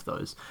to have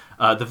those.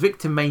 The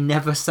victim may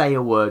never say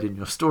a word in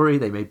your story.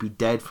 They may be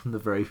dead from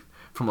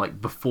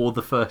before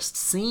the first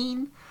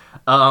scene.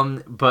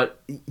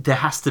 But there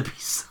has to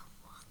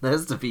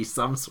be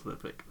some sort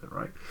of victim,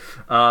 right?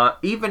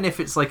 Even if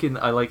it's like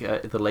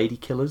The Lady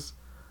Killers,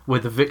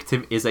 where the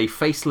victim is a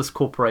faceless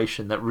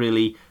corporation that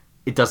really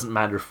it doesn't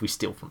matter if we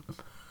steal from them,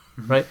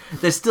 right?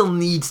 There still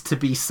needs to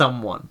be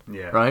someone,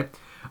 right?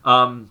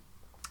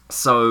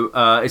 So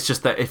it's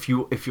just that if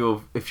your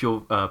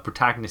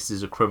protagonist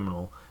is a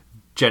criminal,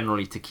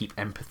 generally to keep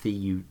empathy,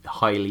 you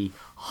highly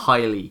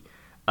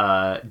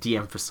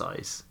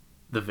de-emphasize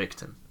the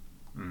victim.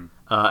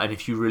 And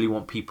if you really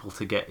want people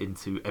to get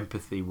into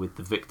empathy with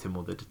the victim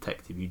or the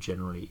detective, you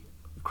generally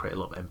create a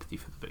lot of empathy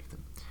for the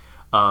victim.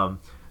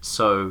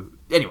 So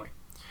anyway,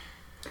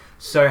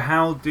 So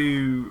how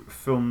do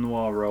film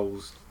noir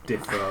roles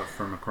differ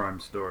from a crime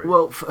story?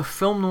 Well,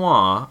 film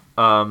noir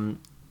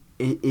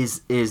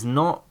is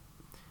not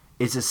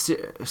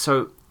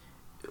so. Do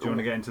you want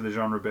to get into the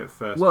genre a bit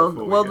first? Well,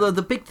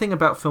 the big thing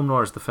about film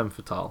noir is the femme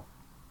fatale.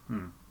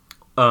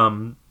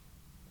 And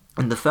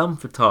the femme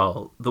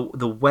fatale,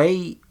 the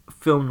way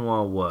film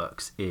noir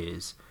works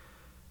is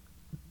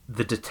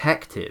the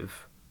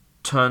detective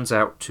turns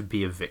out to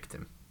be a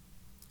victim,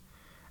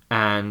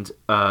 and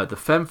the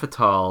femme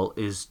fatale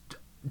is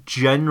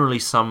generally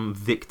some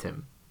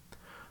victim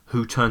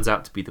who turns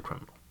out to be the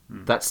criminal.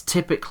 That's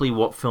typically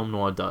what film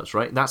noir does,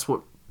 right? That's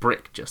what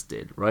Brick just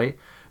did, right?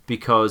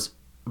 Because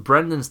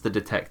Brendan's the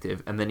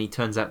detective, and then he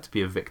turns out to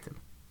be a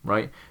victim,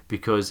 right?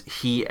 Because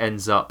he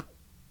ends up,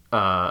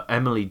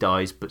 Emily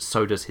dies, but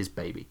so does his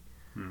baby,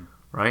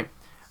 right?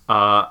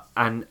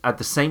 And at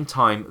the same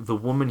time, the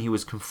woman he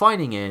was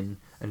confiding in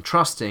and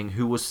trusting,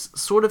 who was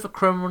sort of a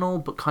criminal,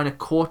 but kind of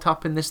caught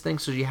up in this thing,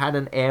 so she had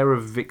an air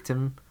of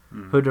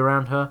victimhood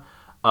around her,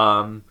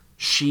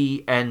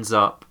 she ends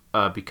up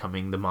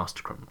becoming the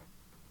master criminal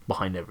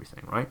behind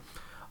everything, right?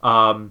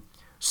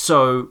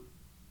 So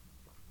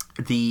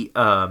the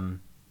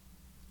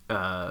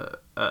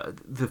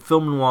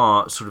film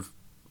noir sort of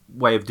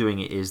way of doing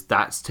it is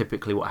that's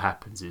typically what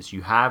happens is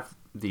you have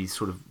these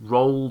sort of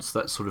roles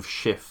that sort of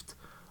shift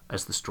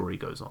as the story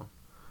goes on.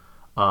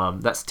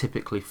 That's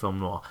typically film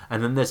noir,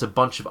 and then there's a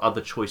bunch of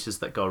other choices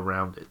that go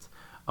around it.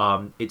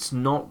 It's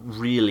not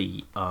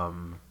really a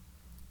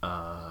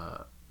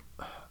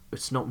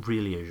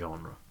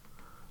genre,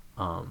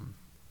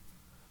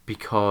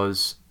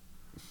 because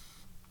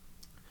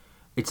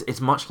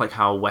it's much like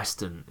how a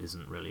Western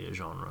isn't really a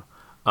genre.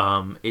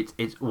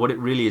 What it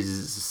really is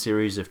a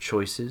series of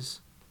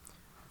choices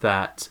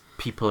that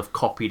people have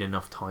copied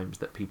enough times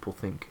that people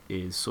think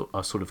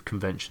are sort of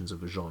conventions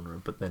of a genre,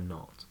 but they're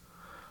not.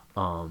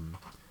 And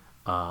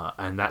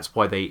that's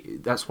why they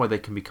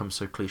can become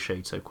so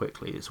cliched so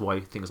quickly. It's why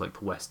things like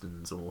the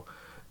Westerns or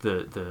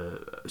the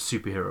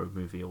superhero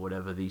movie or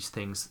whatever, these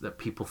things that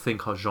people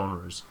think are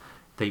genres,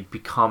 they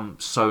become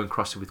so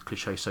encrusted with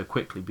cliche so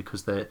quickly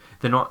because they're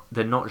not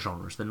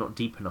genres. They're not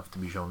deep enough to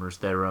be genres.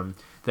 They're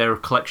a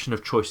collection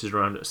of choices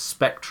around a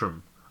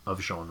spectrum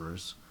of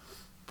genres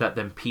that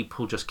then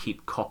people just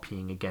keep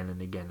copying again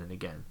and again and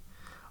again,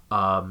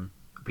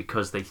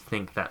 because they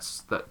think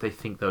those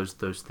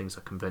things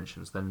are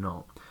conventions. They're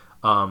not.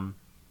 The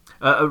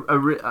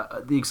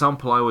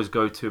example I always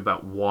go to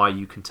about why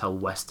you can tell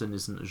Western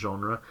isn't a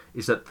genre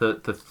is that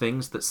the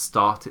things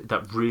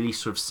that really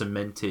sort of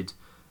cemented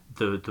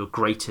the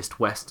greatest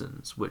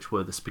Westerns, which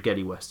were the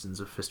spaghetti Westerns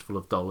of Fistful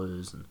of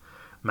Dollars and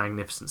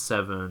Magnificent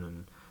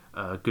Seven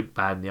and Good,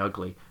 Bad and the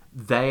Ugly,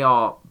 they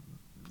are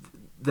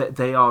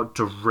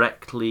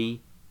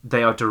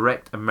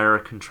direct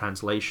American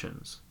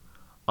translations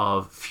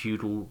of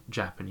feudal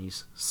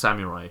Japanese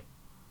samurai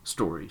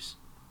stories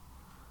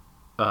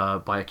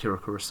by Akira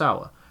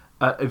Kurosawa.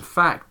 In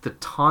fact, the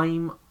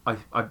time,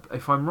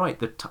 if I'm right,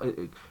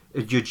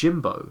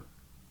 Yojimbo,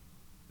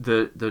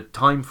 the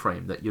time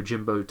frame that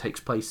Yojimbo takes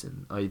place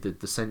in,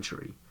 the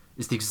century,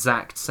 is the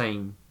exact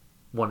same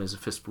one as A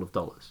Fistful of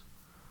Dollars.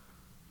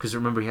 Because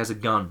remember, he has a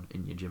gun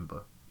in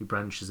Yojimbo. He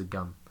brandishes a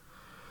gun.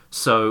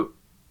 So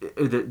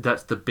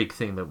that's the big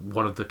thing, that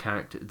one of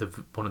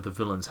the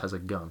villains has a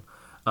gun.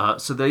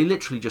 So they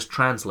literally just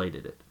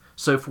translated it.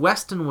 So if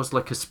Western was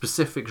like a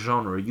specific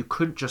genre, you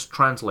couldn't just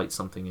translate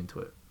something into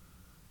it.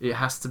 It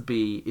has to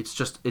be. It's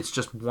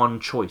just one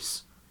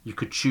choice. You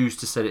could choose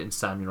to set it in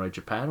Samurai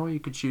Japan, or you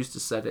could choose to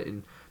set it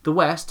in the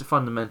West.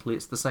 Fundamentally,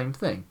 it's the same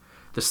thing.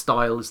 The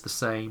style is the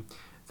same.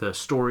 The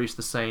story is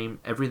the same.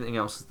 Everything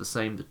else is the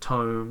same. The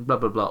tone, blah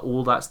blah blah.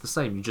 All that's the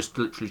same. You just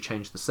literally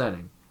change the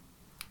setting.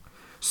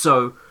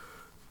 So,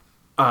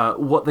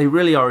 what they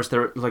really are is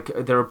there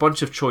are a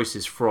bunch of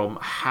choices from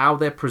how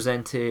they're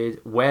presented,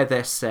 where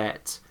they're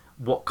set,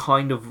 what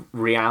kind of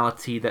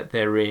reality that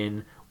they're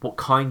in, what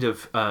kind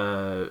of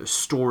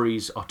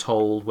stories are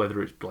told,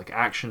 whether it's like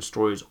action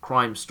stories or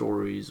crime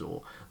stories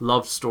or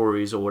love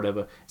stories or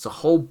whatever. It's a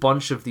whole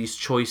bunch of these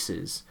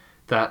choices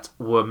that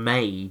were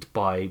made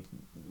by,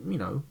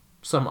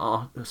 some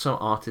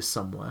artist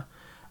somewhere,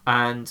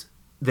 and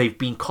they've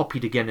been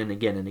copied again and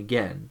again and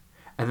again.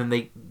 And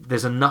then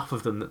there's enough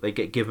of them that they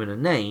get given a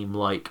name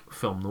like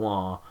film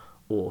noir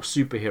or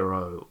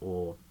superhero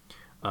or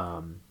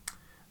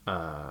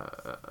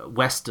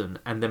Western,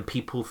 and then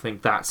people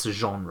think that's a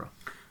genre.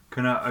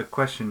 A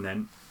question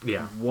then?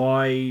 Yeah.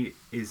 Why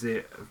is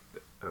it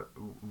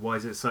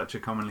such a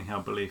commonly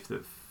held belief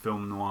that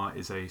film noir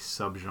is a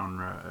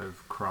subgenre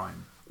of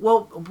crime?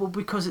 Well,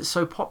 because it's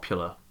so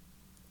popular,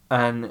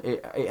 and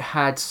it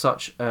had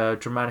such a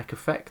dramatic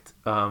effect,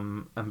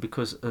 and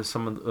because a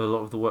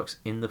lot of the works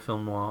in the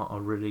film noir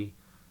are really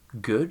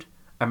good,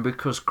 and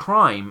because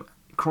crime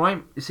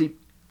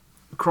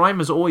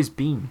has always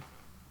been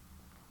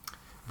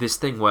this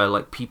thing where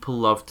like people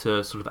love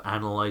to sort of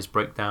analyze,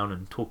 break down,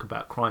 and talk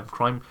about crime.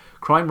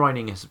 Crime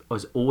writing has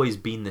always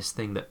been this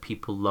thing that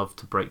people love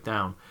to break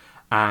down,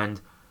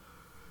 and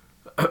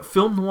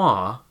film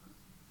noir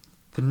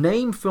The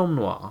name film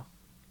noir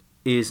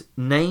is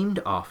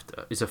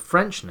a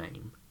French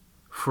name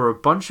for a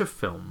bunch of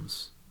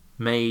films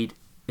made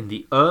in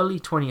the early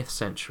 20th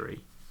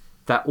century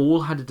that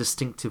all had a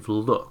distinctive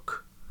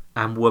look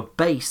and were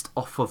based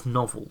off of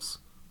novels.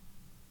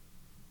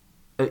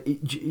 I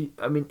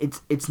mean,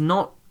 it's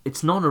not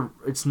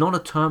a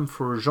term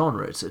for a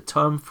genre. It's a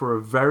term for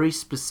a very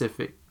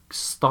specific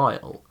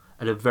style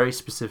at a very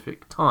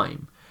specific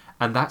time,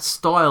 and that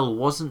style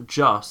wasn't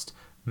just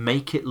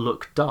make it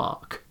look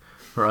dark,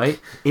 right?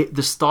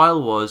 The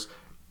style was,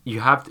 you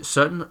have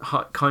certain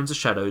kinds of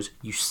shadows,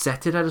 you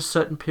set it at a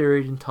certain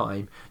period in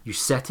time, you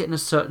set it in a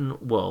certain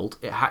world.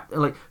 It had,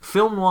 like,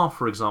 film noir,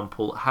 for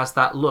example, has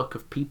that look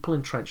of people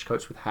in trench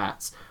coats with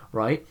hats,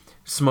 right?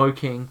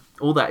 Smoking,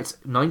 all that. It's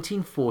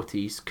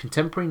 1940s,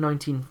 contemporary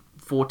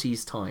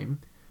 1940s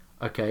time,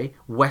 okay?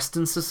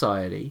 Western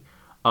society,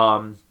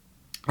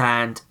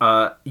 and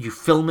you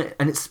film it,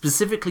 and it's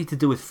specifically to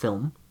do with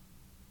film,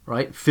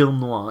 right? Film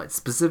noir, it's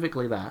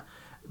specifically that.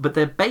 But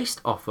they're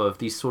based off of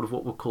these sort of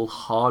what we'll call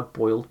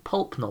hard-boiled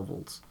pulp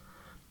novels,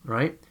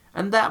 right?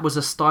 And that was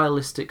a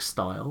stylistic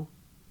style,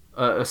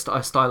 a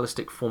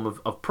stylistic form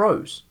of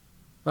prose.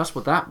 That's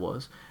what that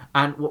was.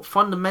 And what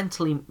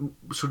fundamentally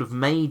sort of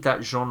made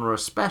that genre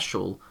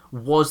special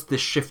was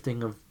this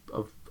shifting of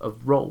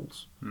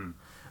roles.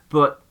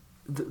 But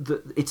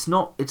it's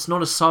not a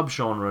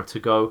subgenre to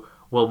go,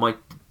 well,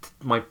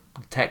 my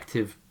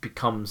detective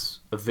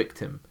becomes a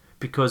victim,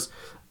 because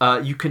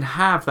you can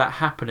have that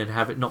happen and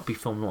have it not be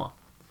film noir.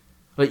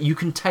 Like, you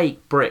can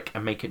take Brick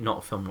and make it not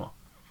a film noir,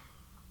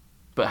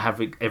 but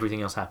have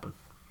everything else happen,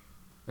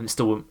 and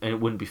it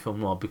wouldn't be film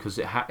noir because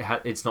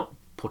it's not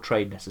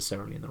portrayed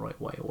necessarily in the right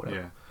way or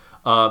whatever.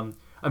 Yeah.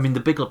 I mean, The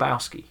Big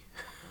Lebowski,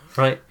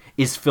 right,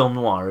 is film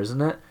noir,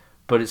 isn't it?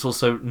 But it's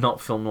also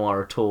not film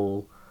noir at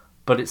all.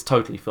 But it's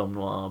totally film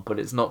noir. But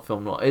it's not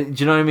film noir. Do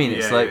you know what I mean?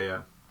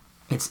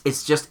 It's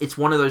It's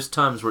one of those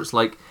terms where it's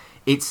like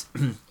it's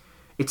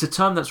a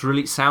term that's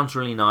really sounds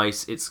really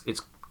nice.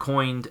 It's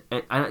coined,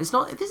 and it's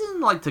not. This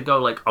isn't like to go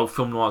like, oh,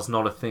 film noir is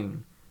not a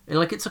thing.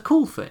 Like, it's a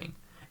cool thing.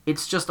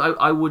 It's just I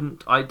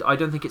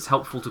don't think it's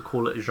helpful to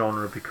call it a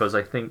genre, because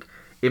I think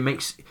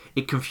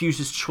it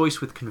confuses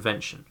choice with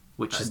convention,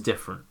 which is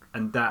different.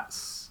 And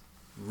that's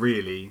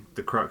really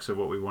the crux of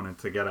what we wanted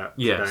to get at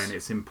today. And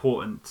it's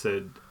important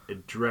to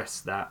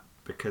address that,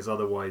 because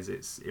otherwise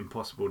it's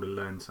impossible to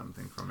learn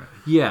something from it.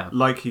 Yeah.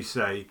 Like you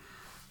say,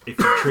 if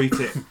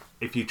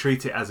you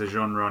treat it as a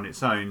genre on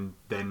its own,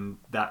 then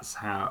that's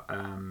how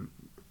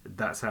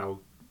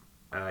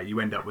you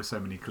end up with so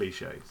many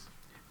cliches.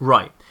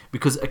 Right,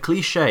 because a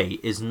cliche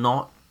is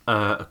not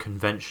a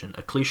convention.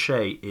 A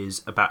cliche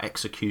is about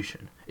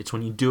execution. It's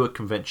when you do a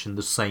convention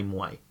the same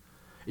way.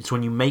 It's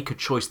when you make a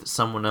choice that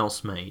someone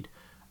else made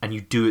and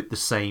you do it the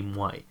same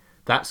way.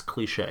 That's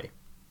cliche,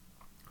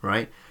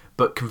 right?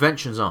 But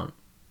conventions aren't.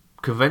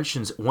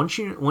 Conventions, once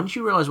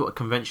you realize what a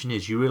convention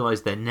is, you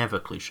realize they're never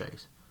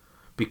cliches,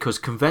 because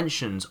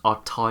conventions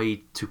are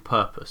tied to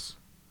purpose.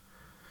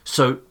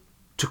 So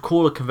to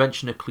call a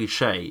convention a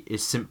cliche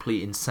is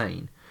simply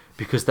insane,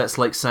 because that's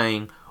like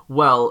saying,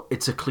 well,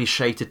 it's a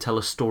cliche to tell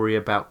a story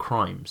about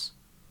crimes.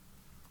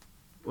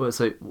 Well, it's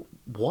like,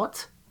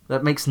 what?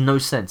 That makes no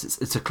sense.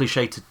 It's a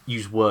cliche to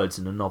use words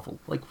in a novel.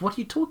 Like, what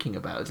are you talking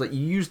about? It's like you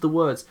use the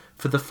words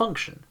for the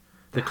function.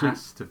 There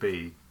has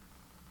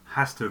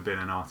to have been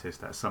an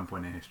artist at some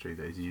point in history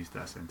that has used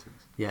that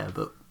sentence. Yeah,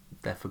 but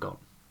they're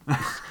forgotten.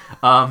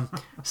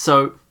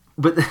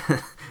 But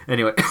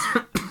anyway,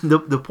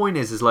 the point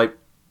is like,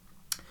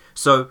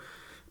 so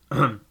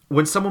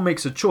when someone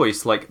makes a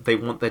choice, like they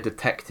want their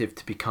detective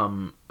to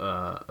become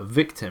a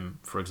victim,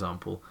 for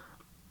example,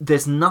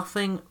 there's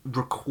nothing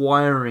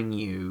requiring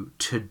you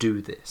to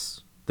do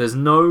this. There's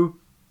no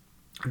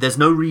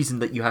reason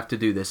that you have to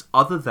do this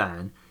other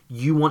than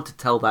you want to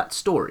tell that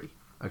story,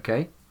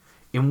 okay?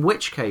 In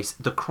which case,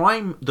 the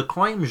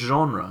crime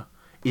genre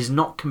is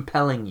not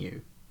compelling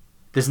you.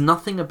 There's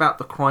nothing about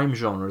the crime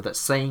genre that's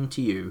saying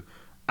to you,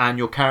 and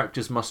your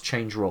characters must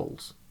change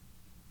roles.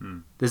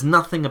 There's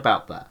nothing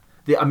about that.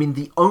 The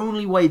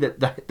only way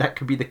that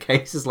could be the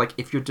case is like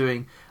if you're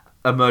doing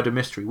a murder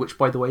mystery, which,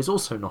 by the way, is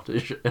also not a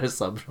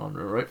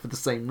subgenre, right? For the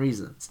same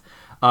reasons.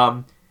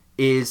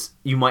 Is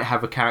you might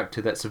have a character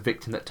that's a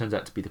victim that turns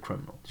out to be the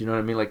criminal. Do you know what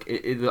I mean? Like,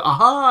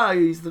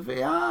 he's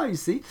the you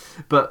see?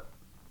 But,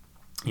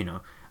 you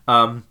know,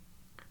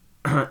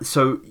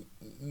 so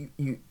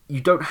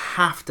you don't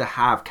have to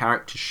have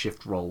characters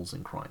shift roles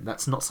in crime.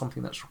 That's not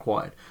something that's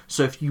required.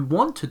 So if you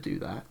want to do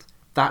that,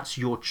 that's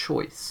your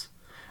choice.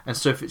 And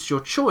so if it's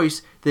your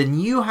choice, then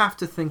you have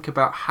to think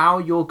about how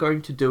you're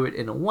going to do it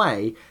in a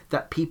way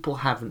that people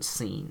haven't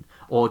seen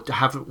or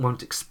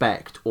won't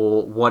expect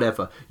or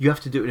whatever. You have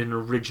to do it in an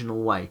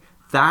original way.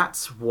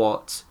 That's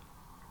what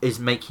is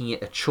making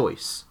it a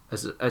choice.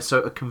 So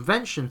a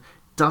convention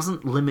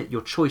doesn't limit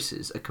your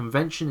choices. A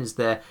convention is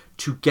there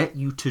to get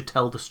you to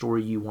tell the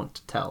story you want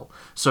to tell.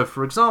 So,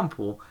 for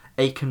example,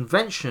 a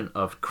convention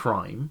of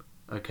crime,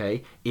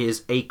 okay,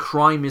 is a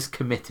crime is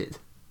committed,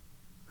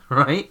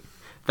 right?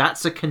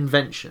 That's a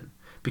convention.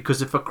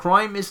 Because if a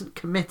crime isn't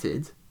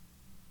committed,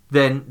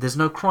 then there's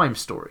no crime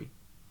story.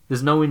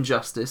 There's no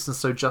injustice, and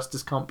so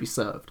justice can't be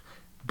served,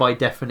 by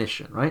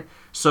definition, right?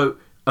 So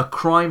a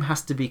crime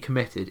has to be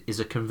committed is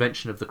a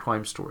convention of the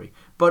crime story.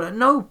 But at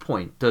no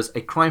point does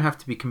a crime have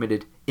to be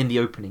committed in the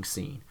opening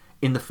scene,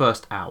 in the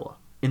first hour,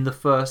 in the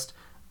first,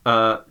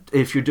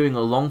 if you're doing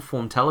a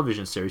long-form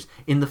television series,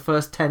 in the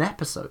first 10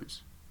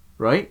 episodes,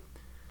 right?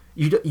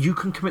 You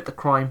can commit the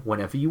crime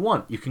whenever you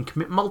want. You can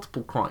commit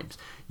multiple crimes,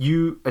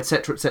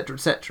 etc., etc.,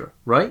 etc.,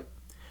 right?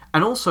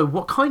 And also,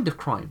 what kind of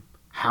crime?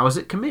 How is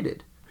it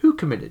committed? Who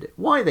committed it?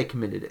 Why they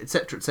committed it?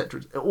 Etc.,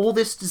 etc. All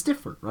this is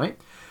different, right?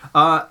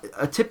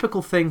 A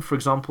typical thing, for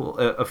example,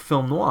 of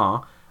film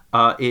noir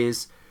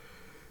is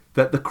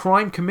that the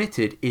crime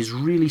committed is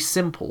really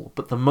simple,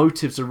 but the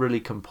motives are really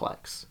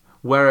complex.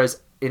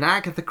 Whereas in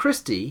Agatha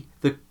Christie,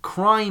 the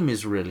crime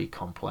is really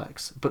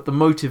complex, but the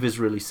motive is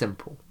really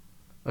simple.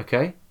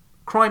 Okay?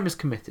 Crime is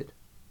committed.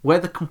 Where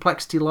the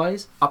complexity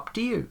lies, up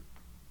to you.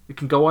 It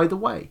can go either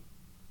way.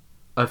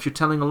 If you're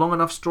telling a long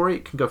enough story,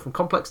 it can go from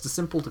complex to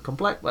simple to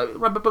complex, blah,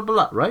 blah, blah,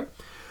 blah, right?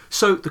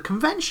 So the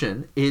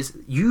convention is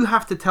you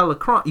have to tell a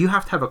crime, you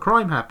have to have a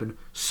crime happen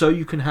so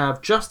you can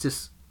have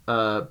justice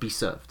be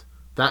served.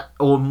 That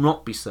or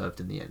not be served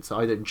in the end. So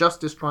either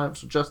injustice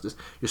triumphs or justice.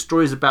 Your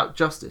story is about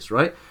justice,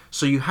 right?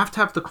 So you have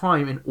to have the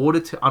crime in order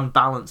to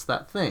unbalance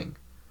that thing.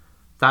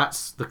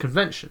 That's the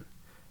convention.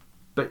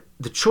 But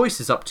the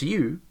choice is up to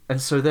you,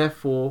 and so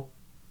therefore,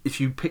 if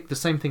you pick the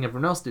same thing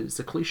everyone else did, it's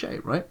a cliche,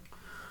 right?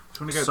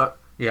 I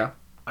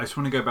just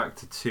want to go back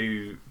to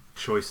two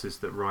choices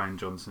that Rian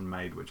Johnson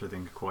made, which I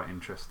think are quite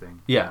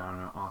interesting. Yeah. I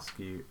want to ask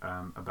you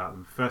about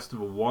them. First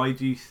of all, why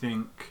do you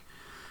think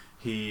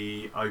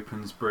he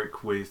opens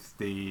Brick with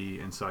the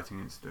inciting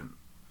incident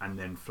and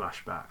then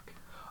flashback?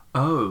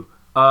 I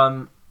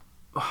don't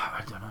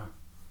know.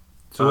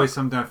 It's always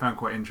something I found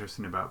quite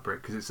interesting about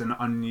Brick, because it's an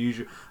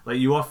unusual... Like,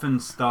 you often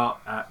start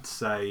at,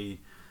 say,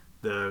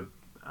 the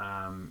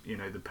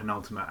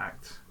penultimate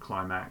act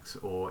climax,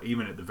 or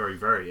even at the very,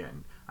 very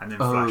end, and then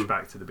flash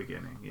back to the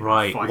beginning.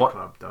 Right. Fight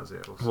Club does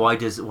it. Why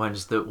does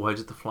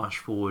the flash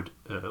forward?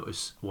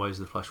 Why is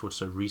the flash forward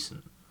so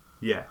recent?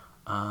 Yeah.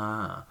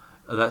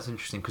 That's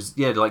interesting, because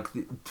like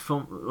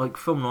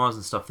film noirs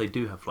and stuff, they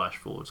do have flash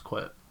forwards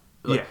quite.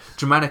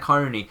 Dramatic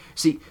irony.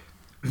 See,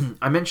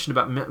 I mentioned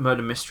about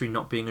murder mystery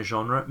not being a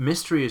genre.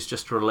 Mystery is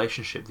just a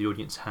relationship the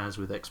audience has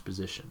with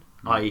exposition.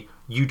 I.e.,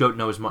 you don't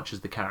know as much as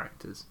the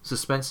characters.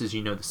 Suspense is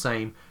you know the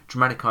same.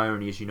 Dramatic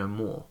irony is you know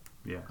more.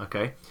 Yeah.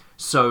 Okay?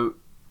 So,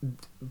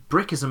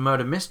 Brick is a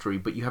murder mystery,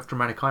 but you have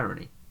dramatic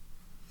irony.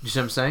 You see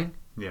what I'm saying?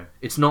 Yeah.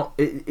 It's not...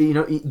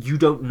 you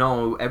don't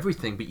know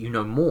everything, but you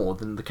know more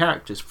than the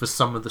characters for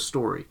some of the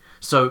story.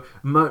 So,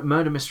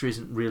 murder mystery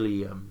isn't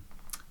really...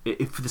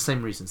 for the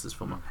same reasons as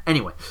film.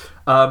 Anyway,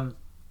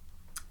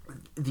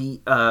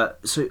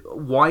 so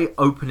why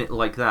open it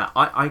like that?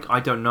 I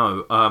don't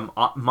know.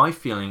 My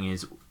feeling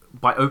is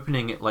by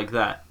opening it like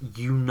that,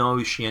 you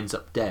know she ends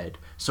up dead.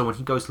 So when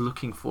he goes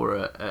looking for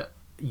her,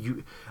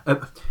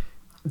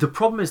 the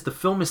problem is the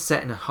film is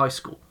set in a high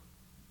school.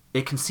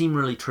 It can seem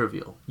really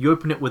trivial. You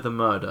open it with a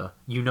murder,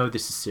 you know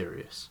this is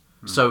serious.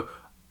 So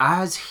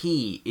as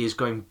he is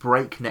going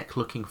breakneck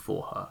looking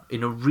for her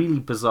in a really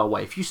bizarre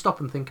way, if you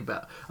stop and think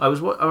about it, I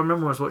remember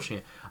when I was watching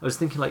it, I was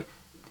thinking like,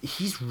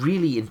 he's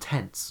really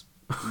intense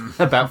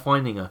about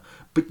finding her,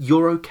 but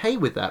you're okay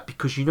with that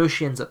because you know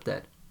she ends up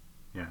dead.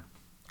 Yeah.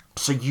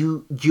 So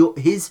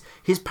his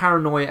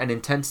paranoia and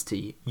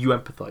intensity you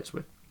empathize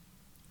with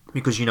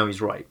because you know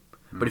he's right.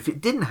 But if it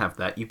didn't have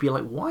that, you'd be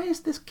like, why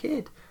is this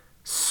kid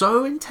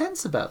so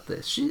intense about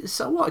this?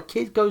 So what? A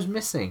kid goes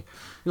missing.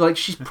 Like,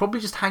 she's probably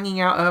just hanging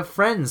out with her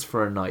friends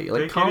for a night.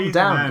 Like, calm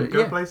down. Man.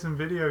 Go play some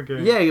video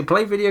games. Yeah,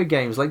 play video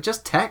games. Like,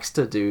 just text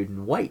her, dude,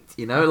 and wait.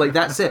 Like,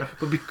 that's it.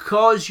 But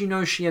because you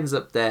know she ends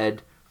up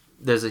dead,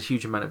 there's a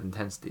huge amount of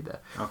intensity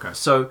there. Okay.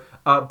 So,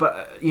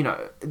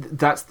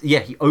 that's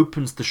he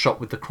opens the shot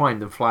with the crime,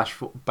 then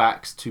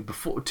flashbacks to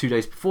 2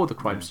 days before the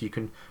crime, so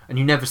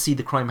you never see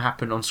the crime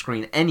happen on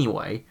screen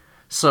anyway.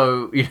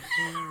 So,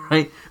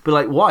 right? But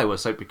like, why? Well,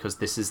 so because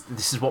this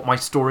is what my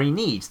story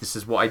needs. This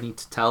is what I need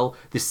to tell.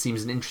 This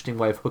seems an interesting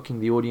way of hooking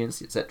the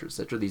audience, etc.,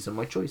 etc. These are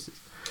my choices.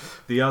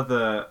 The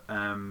other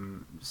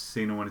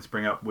scene I wanted to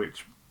bring up,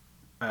 which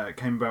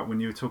came about when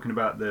you were talking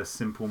about the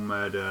simple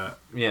murder,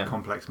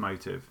 complex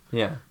motive,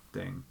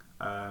 thing.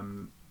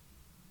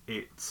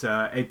 It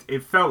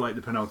felt like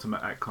the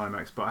penultimate act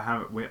climax, but I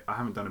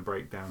haven't done a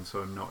breakdown, so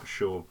I'm not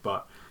sure.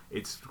 But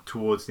it's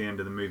towards the end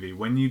of the movie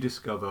when you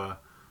discover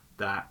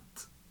that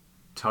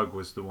Tug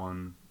was the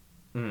one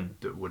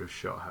that would have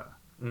shot her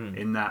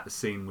in that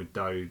scene with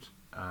Dode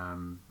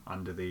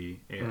under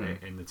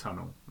in the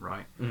tunnel,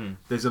 right?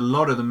 There's a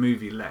lot of the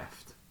movie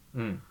left.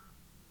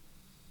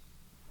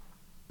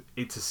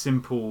 It's a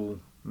simple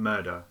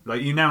murder.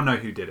 Like, you now know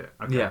who did it.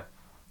 Okay. Yeah,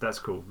 that's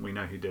cool. We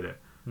know who did it.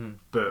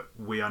 but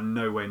we are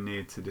nowhere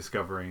near to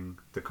discovering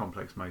the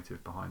complex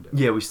motive behind it.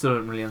 Yeah, we still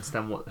don't really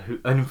understand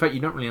and in fact, you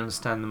don't really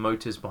understand the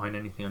motives behind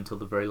anything until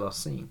the very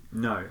last scene.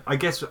 No, I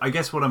guess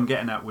what I'm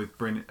getting at with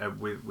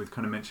with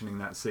kind of mentioning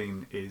that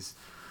scene is,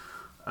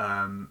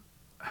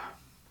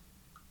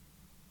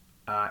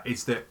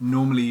 it's that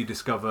normally you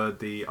discover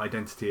the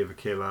identity of a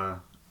killer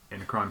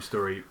in a crime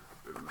story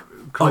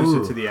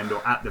closer to the end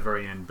or at the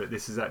very end, but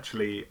this is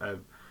actually a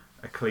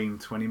clean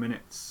 20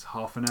 minutes,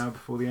 half an hour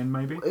before the end,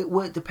 maybe.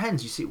 Well, it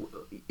depends. You see,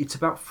 it's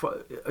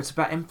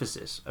about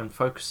emphasis and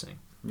focusing.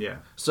 Yeah.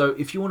 So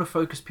if you want to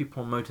focus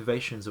people on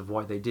motivations of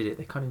why they did it,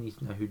 they kind of need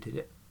to know who did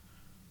it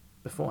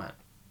beforehand,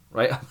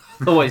 right?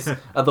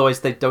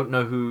 otherwise they don't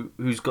know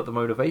who's got the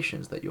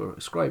motivations that you're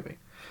ascribing.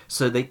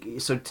 So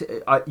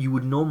you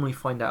would normally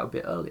find out a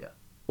bit earlier,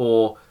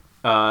 or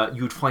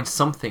you would find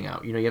something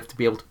out. You have to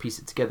be able to piece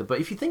it together.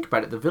 But if you think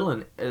about it, the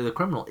villain, the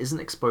criminal,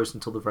 isn't exposed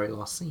until the very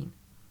last scene.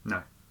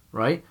 No.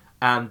 Right?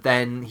 And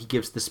then he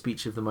gives the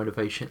speech of the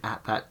motivation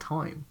at that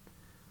time,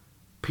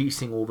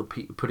 putting all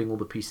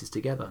the pieces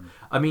together.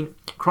 I mean,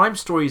 crime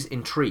stories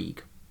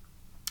intrigue.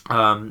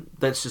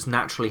 That's just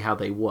naturally how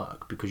they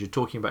work, because you're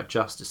talking about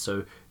justice,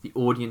 so the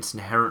audience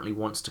inherently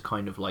wants to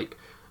kind of like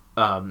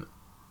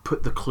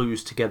put the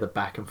clues together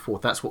back and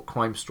forth. That's what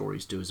crime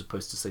stories do, as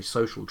opposed to, say,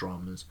 social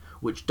dramas,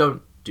 which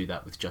don't do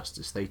that with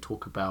justice. They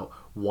talk about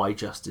why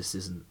justice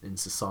isn't in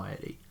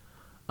society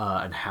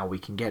and how we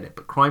can get it.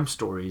 But crime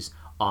stories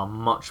are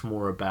much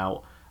more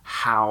about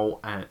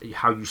how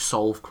you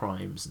solve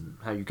crimes and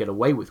how you get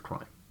away with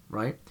crime,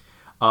 right?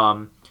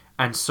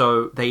 And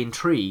so they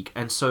intrigue,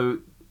 and so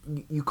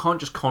you can't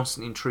just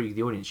constantly intrigue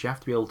the audience. You have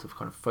to be able to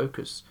kind of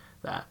focus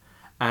that.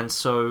 And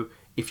so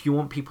if you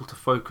want people to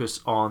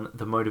focus on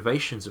the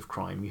motivations of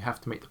crime, you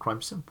have to make the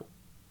crime simple.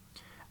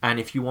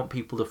 And if you want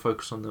people to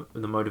focus on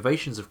the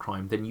motivations of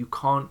crime, then you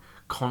can't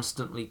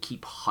constantly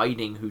keep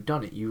hiding who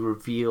done it. You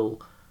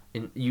reveal...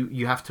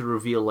 You have to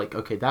reveal, like,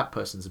 okay, that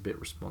person's a bit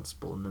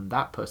responsible, and then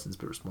that person's a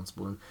bit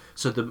responsible, and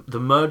so the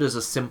murders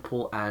are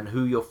simple, and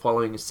who you're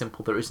following is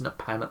simple. There isn't a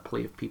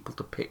panoply of people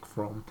to pick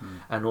from,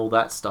 and all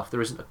that stuff.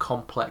 There isn't a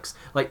complex,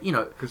 like,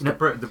 because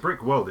the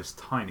brick world is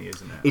tiny,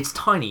 isn't it? It's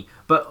tiny,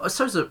 but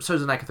so's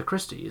an Agatha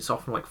Christie. It's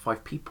often like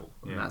 5 people,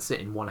 and that's it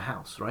in one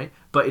house, right?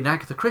 But in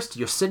Agatha Christie,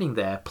 you're sitting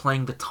there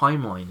playing the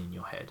timeline in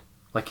your head,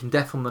 like in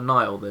Death on the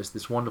Nile. There's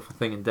this wonderful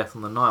thing in Death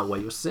on the Nile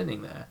where you're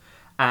sitting there.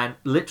 And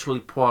literally,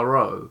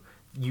 Poirot,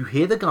 you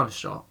hear the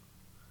gunshot,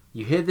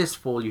 you hear this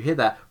fall, you hear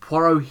that.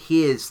 Poirot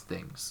hears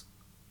things,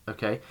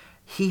 okay?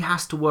 He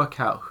has to work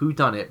out who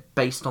done it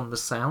based on the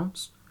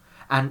sounds,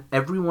 and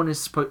everyone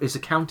is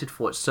accounted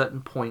for at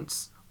certain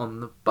points on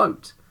the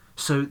boat.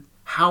 So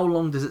how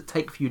long does it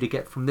take for you to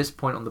get from this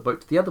point on the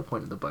boat to the other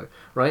point of the boat,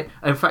 right?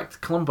 In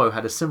fact, Columbo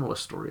had a similar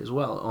story as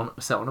well,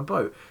 set on a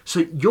boat.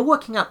 So you're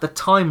working out the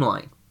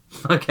timeline,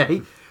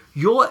 okay?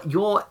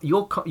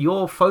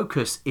 Your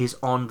focus is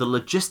on the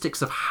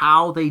logistics of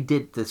how they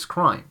did this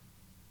crime,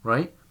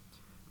 right?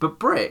 But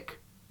Brick,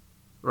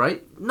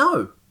 right?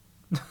 No,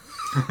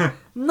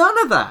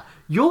 none of that.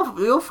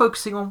 You're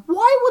focusing on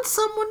why would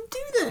someone do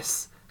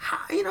this?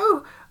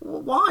 How,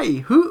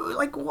 why? Who?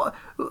 Like what?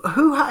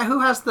 Who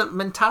has the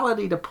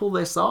mentality to pull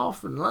this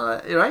off? And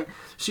right?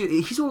 So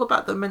he's all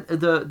about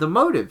the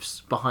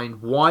motives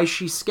behind why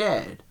she's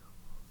scared.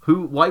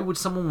 Why would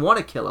someone want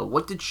to kill her?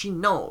 What did she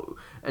know?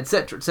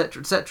 Etc. Etc.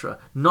 Etc.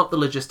 Not the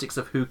logistics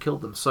of who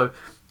killed them. So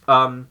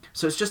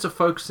it's just a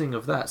focusing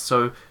of that.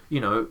 So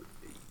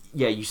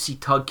you see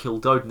Tug kill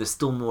Dode, and there's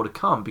still more to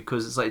come,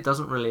 because it's like it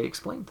doesn't really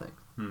explain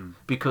things.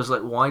 Because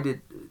like why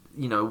did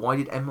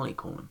Emily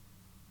call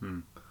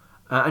him?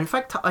 In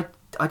fact, I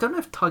don't know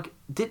if Tug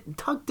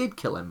did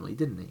kill Emily,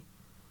 didn't he?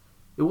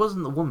 It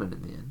wasn't the woman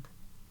in the end.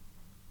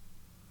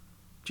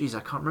 Jeez,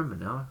 I can't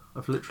remember now.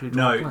 I've literally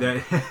no.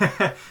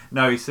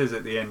 He says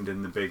at the end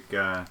in the big,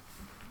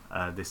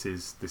 this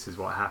is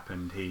what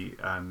happened. He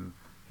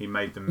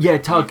made them. Yeah,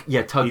 Tug.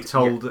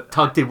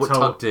 Tug did what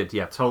Tug did.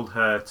 Yeah, told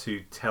her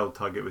to tell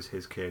Tug it was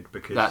his kid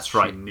because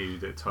she knew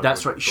that Tug.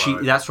 That's right.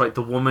 That's right.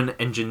 The woman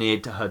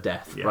engineered to her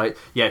death. Yeah. Right.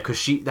 Yeah,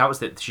 because that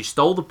was it. She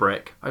stole the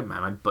brick. Oh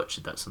man, I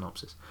butchered that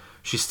synopsis.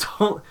 She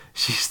stole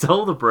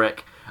the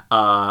brick.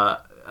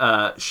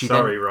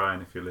 Sorry,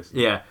 Ryan, if you're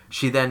listening. Yeah,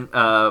 she then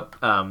got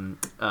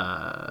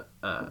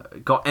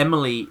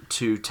Emily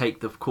to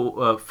take the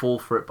fall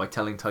for it by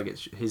telling Tug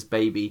it's his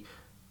baby.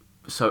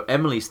 So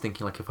Emily's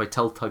thinking, like, if I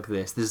tell Tug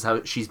this is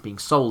how she's being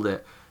sold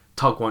it.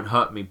 Tug won't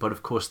hurt me, but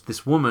of course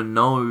this woman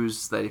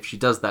knows that if she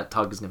does that,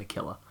 Tug is going to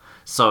kill her.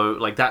 So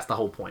like that's the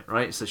whole point,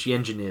 right? So she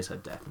engineers her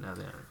death. Now,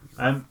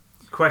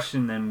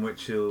 question then,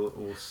 which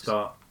will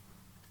start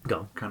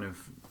Go. kind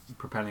of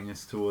propelling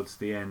us towards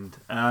the end.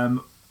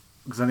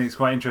 Because I think it's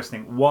quite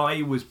interesting.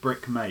 Why was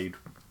Brick made?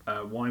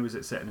 Why was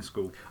it set in a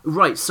school?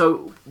 Right,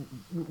 so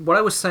what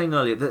I was saying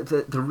earlier,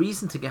 the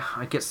reason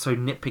I get so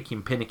nitpicky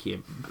and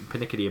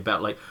pinicky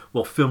about, like,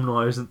 well, film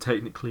noir isn't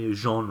technically a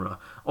genre.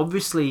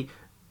 Obviously,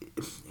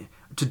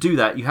 to do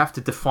that, you have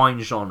to define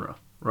genre.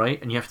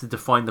 right? And you have to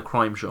define the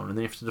crime genre, and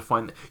then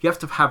you have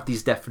to have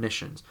these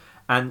definitions.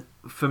 And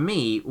for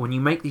me, when you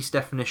make these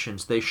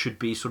definitions, they should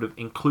be sort of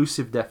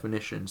inclusive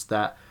definitions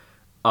that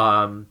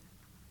are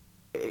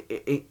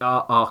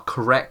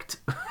correct.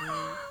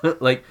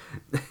 like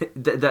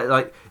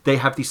like they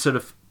have these sort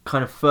of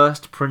kind of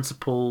first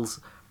principles,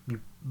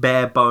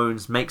 bare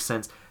bones, make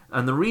sense.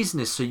 And the reason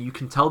is so you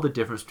can tell the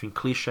difference between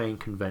cliche and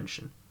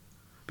convention.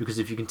 Because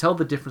if you can tell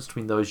the difference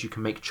between those, you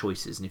can make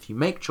choices. And if you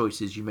make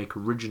choices, you make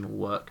original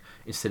work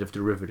instead of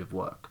derivative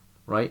work,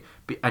 right?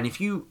 And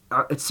if you,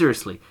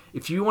 seriously,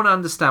 if you want to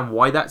understand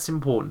why that's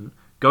important,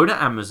 go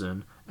to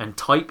Amazon and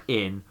type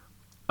in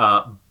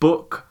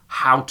book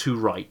how to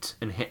write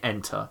and hit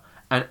enter.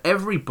 And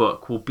every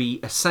book will be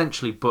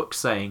essentially books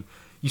saying,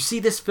 you see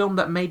this film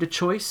that made a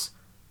choice?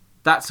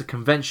 That's a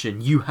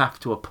convention you have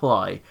to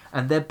apply.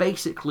 And they're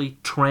basically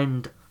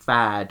trend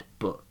fad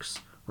books,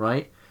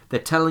 right? They're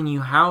telling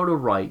you how to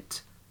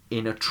write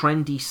in a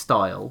trendy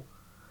style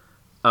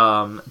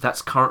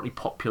that's currently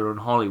popular in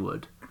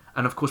Hollywood.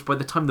 And of course, by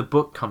the time the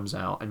book comes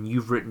out and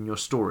you've written your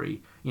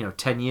story,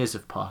 10 years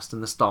have passed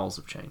and the styles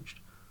have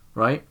changed,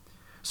 right?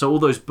 So all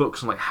those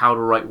books on like how to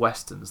write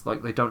westerns,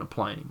 like they don't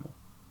apply anymore,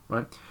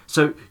 right?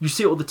 So you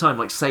see it all the time.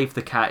 Like Save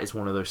the Cat is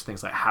one of those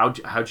things. Like how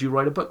do you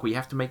write a book where you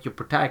have to make your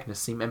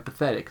protagonist seem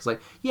empathetic? It's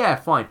like, yeah,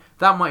 fine,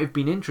 that might have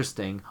been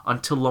interesting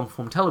until long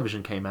form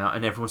television came out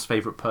and everyone's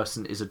favorite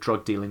person is a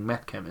drug dealing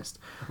meth chemist,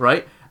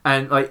 right?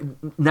 And like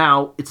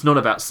now it's not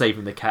about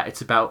saving the cat;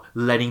 it's about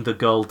letting the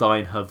girl die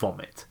in her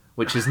vomit,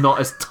 which is not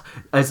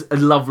as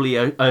lovely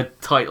a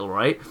title,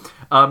 right?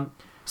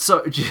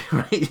 So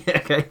right,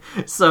 okay,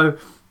 so.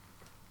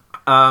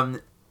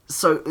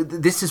 So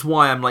this is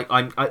why I'm like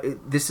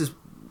this is,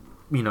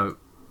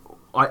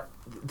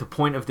 the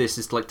point of this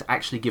is like to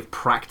actually give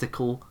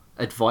practical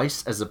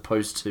advice as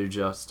opposed to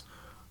just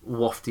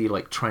wafty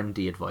like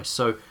trendy advice.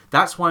 So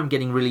that's why I'm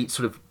getting really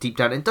sort of deep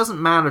down. It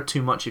doesn't matter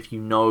too much if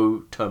you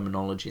know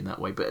terminology in that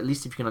way, but at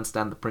least if you can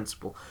understand the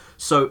principle.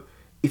 So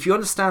if you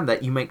understand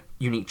that, you make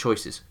unique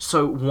choices.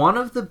 So one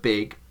of the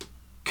big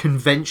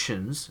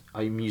conventions,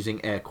 I'm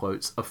using air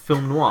quotes, of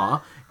film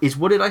noir is,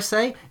 what did I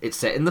say? It's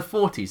set in the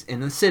 40s in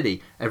the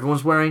city.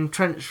 Everyone's wearing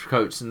trench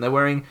coats and they're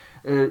wearing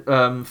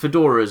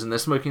fedoras and they're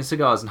smoking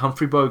cigars and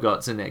Humphrey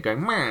Bogart's in it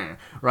going meh,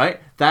 right?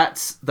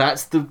 That's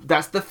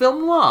the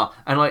film noir.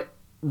 And like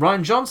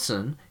Rian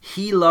Johnson,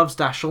 he loves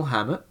Dashiell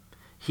Hammett,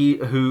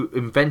 who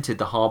invented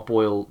the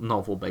hard-boiled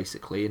novel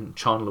basically, and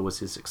Chandler was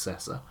his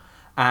successor,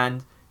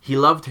 and he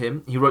loved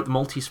him. He wrote The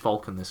Maltese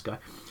Falcon, this guy.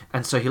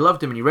 And so he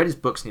loved him and he read his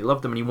books and he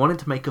loved them and he wanted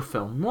to make a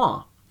film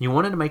noir. He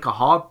wanted to make a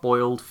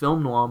hard-boiled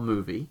film noir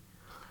movie.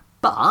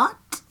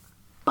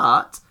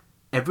 But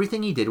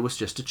everything he did was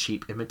just a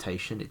cheap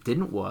imitation. It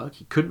didn't work.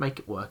 He couldn't make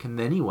it work. And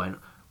then he went,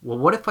 well,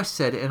 what if I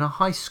set it in a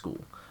high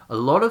school? A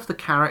lot of the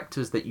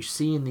characters that you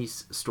see in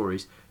these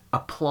stories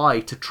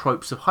apply to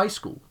tropes of high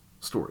school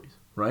stories,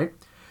 right?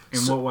 In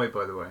what way,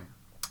 by the way?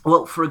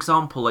 Well, for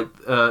example, like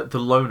the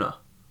loner.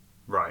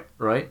 Right.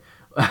 Right?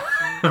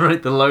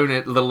 Right, the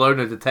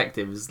loner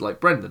detective is like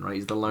Brendan, right?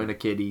 He's the loner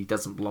kid. He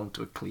doesn't belong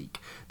to a clique.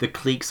 The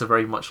cliques are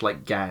very much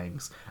like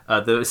gangs.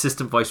 The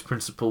assistant vice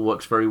principal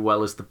works very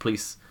well as the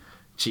police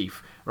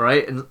chief,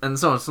 right? And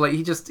so on. So like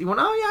he went,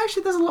 oh yeah,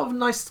 actually there's a lot of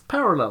nice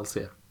parallels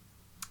here.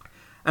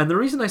 And the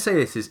reason I say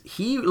this is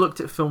he looked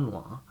at film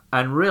noir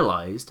and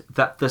realized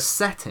that the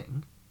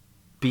setting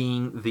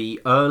being the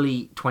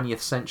early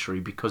 20th century,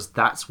 because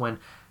that's when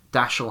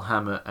Dashiell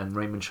Hammett and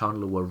Raymond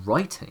Chandler were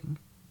writing,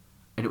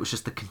 and it was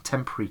just the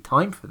contemporary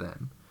time for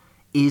them,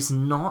 is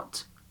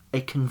not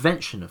a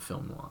convention of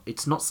film noir.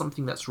 It's not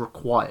something that's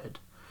required.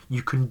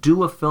 You can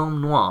do a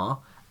film noir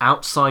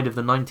outside of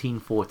the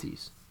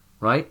 1940s,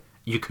 right?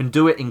 You can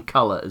do it in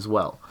colour as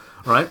well,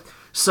 right?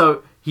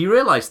 So he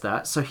realised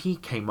that, so he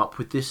came up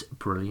with this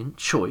brilliant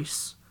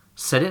choice,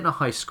 set it in a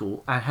high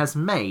school, and has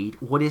made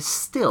what is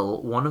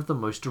still one of the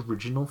most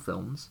original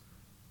films.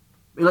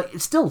 Like,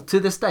 it's still, to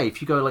this day,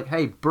 if you go like,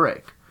 hey,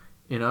 Brick,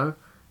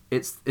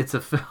 it's a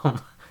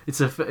film... It's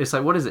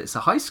like, what is it? It's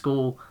a high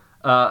school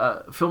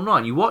film noir.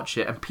 And you watch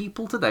it, and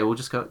people today will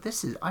just go,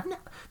 "This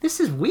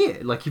is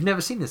weird. Like you've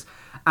never seen this,"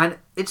 and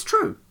it's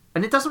true.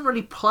 And it doesn't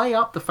really play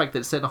up the fact that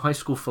it's set in a high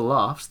school for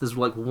laughs. There's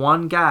like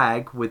one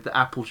gag with the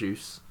apple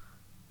juice,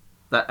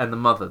 and the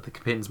mother, the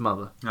pin's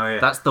mother. Oh yeah.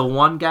 That's the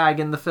one gag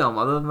in the film.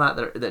 Other than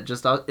that, there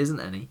just isn't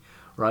any,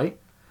 right?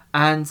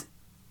 And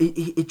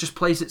it just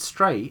plays it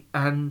straight,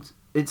 and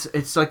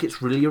it's like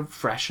it's really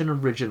fresh and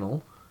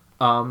original.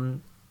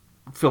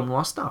 Film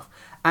noir stuff.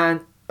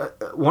 And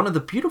one of the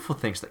beautiful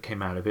things that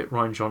came out of it,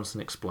 Rian Johnson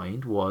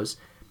explained, was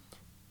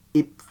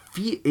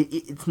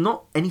it's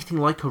not anything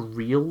like a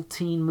real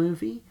teen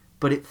movie,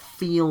 but it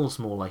feels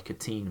more like a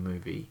teen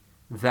movie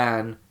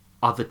than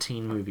other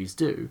teen movies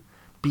do,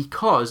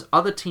 because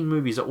other teen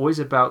movies are always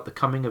about the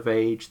coming of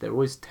age, they're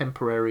always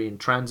temporary and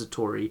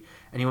transitory,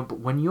 and he went,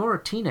 but when you're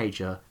a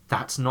teenager,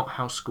 that's not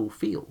how school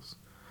feels.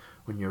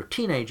 When you're a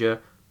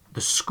teenager, the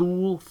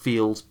school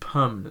feels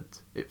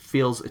permanent. It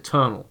feels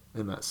eternal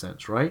in that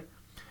sense, right?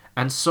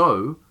 And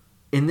so,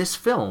 in this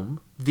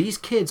film, these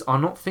kids are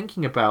not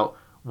thinking about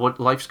what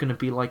life's going to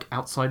be like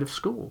outside of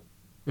school.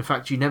 In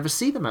fact, you never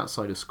see them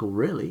outside of school,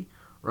 really,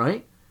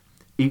 right?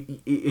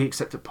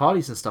 Except at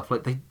parties and stuff.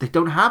 Like they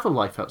don't have a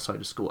life outside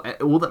of school.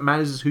 All that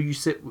matters is who you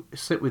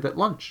sit with at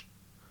lunch.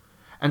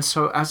 And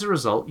so as a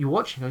result, you're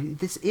watching,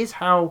 this is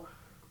how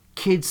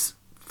kids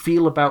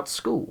feel about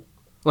school.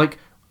 Like,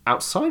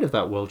 outside of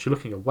that world, you're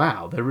looking at,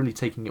 wow, they're really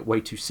taking it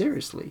way too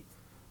seriously.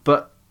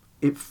 But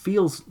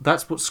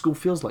that's what school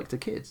feels like to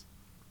kids,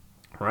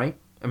 right?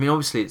 I mean,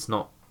 obviously it's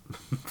not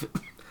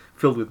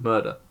filled with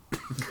murder.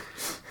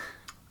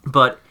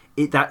 But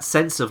that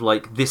sense of,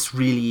 like, this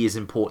really is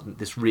important,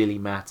 this really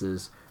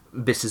matters,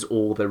 this is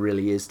all there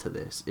really is to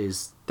this,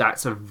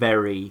 that's a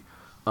very...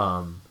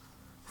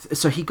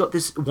 So he got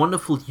this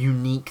wonderful,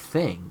 unique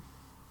thing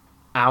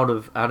out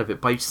of it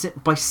by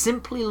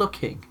simply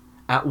looking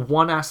at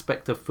one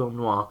aspect of film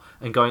noir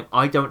and going,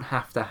 I don't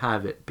have to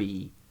have it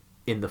be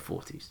in the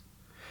 40s.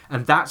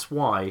 And that's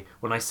why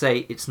when I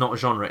say it's not a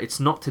genre, it's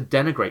not to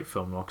denigrate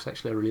film noir, because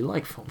actually I really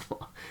like film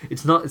noir.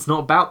 It's not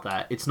about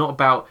that. It's not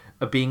about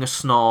being a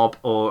snob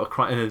or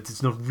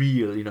it's not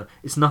real,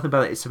 It's nothing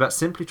about that. It's about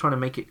simply trying to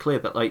make it clear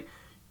that, like,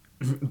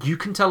 you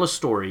can tell a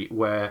story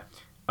where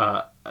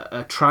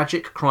a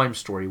tragic crime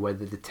story where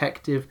the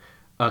detective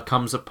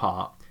comes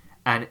apart,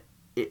 and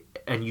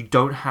you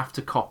don't have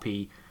to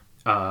copy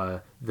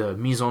the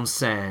mise en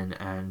scène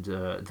and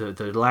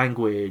the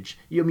language.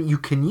 You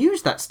can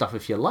use that stuff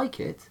if you like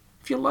it.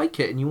 If you like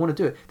it and you want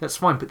to do it, that's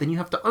fine. But then you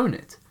have to own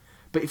it.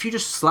 But if you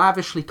just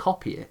slavishly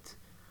copy it,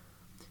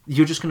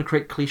 you're just going to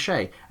create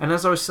cliche. And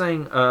as I was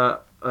saying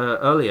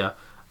earlier,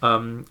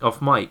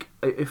 off mic,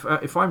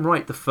 if I'm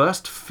right, the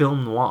first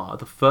film noir,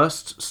 the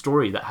first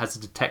story that has a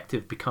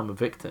detective become a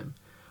victim,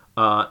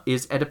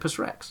 is Oedipus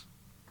Rex.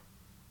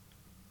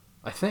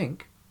 I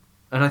think.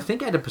 And I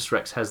think Oedipus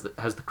Rex has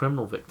the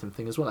criminal victim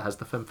thing as well. It has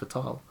the femme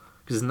fatale.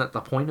 Because isn't that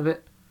the point of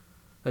it?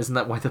 Isn't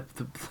that why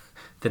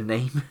the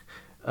name,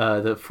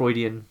 the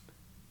Freudian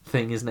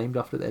thing is named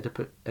after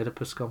the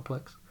Oedipus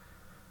complex?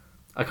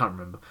 I can't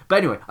remember. But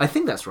anyway, I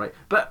think that's right.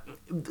 But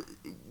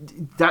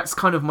that's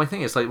kind of my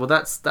thing. It's like, well,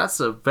 that's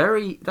not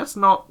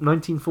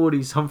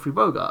 1940s Humphrey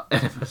Bogart,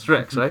 Oedipus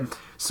Rex, right?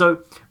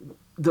 So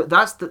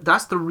that's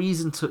the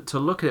reason to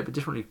look at it but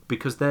differently,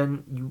 because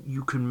then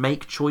you can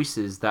make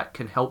choices that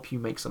can help you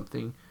make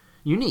something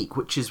unique,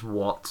 which is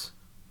what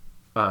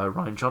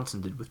Rian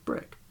Johnson did with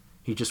Brick.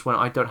 He just went,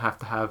 I don't have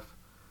to have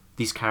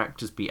these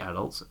characters be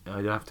adults.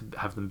 I don't have to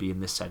have them be in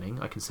this setting.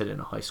 I can sit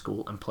in a high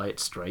school and play it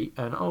straight.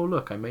 And oh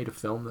look, I made a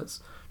film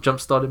that's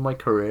jump-started my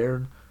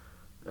career,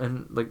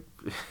 and like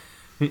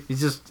it's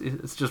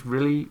just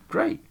really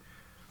great.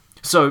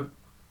 So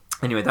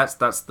anyway, that's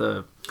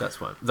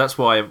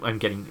why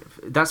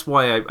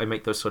I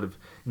make those sort of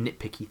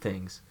nitpicky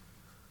things.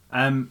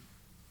 Do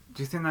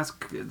you think that's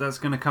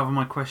going to cover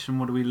my question?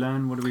 What do we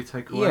learn? What do we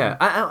take away?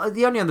 Yeah,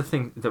 the only other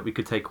thing that we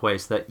could take away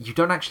is that you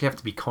don't actually have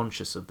to be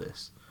conscious of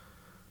this.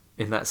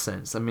 In that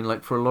sense, I mean,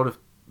 like, for a lot of,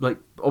 like,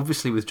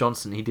 obviously with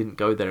Johnson, he didn't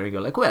go there and go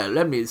like, well,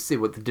 let me see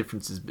what the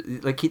difference is.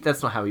 Like,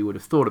 that's not how he would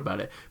have thought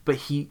about it. But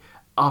he,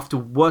 after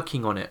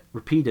working on it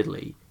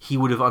repeatedly, he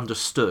would have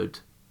understood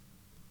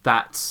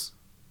that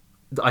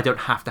I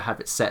don't have to have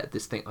it set at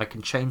this thing. I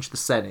can change the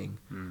setting,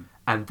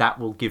 and that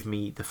will give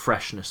me the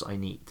freshness I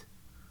need,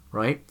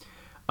 right?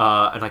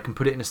 And I can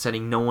put it in a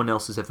setting no one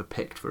else has ever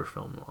picked for a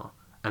film noir,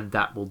 and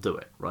that will do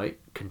it, right?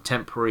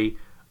 Contemporary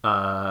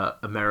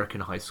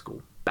American high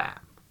school, bam.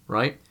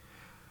 Right?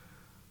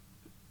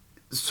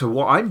 So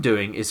what I'm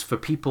doing is for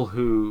people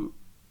who...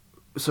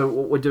 So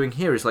what we're doing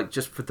here is, like,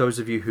 just for those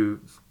of you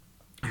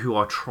who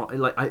are trying...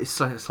 Like, it's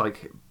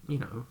like,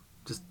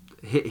 just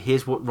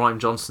here's what Rian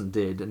Johnson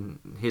did, and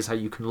here's how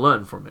you can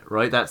learn from it,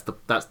 right? That's the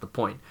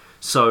point.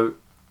 So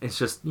it's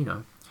just,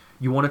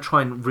 you want to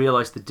try and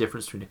realize the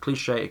difference between a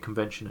cliche, a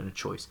convention, and a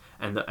choice.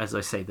 And as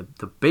I say,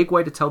 the big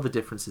way to tell the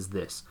difference is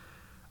this.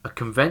 A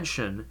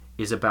convention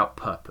is about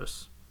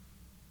purpose.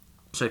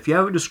 So if you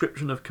have a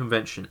description of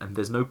convention and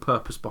there's no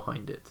purpose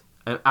behind it,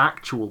 an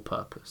actual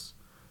purpose,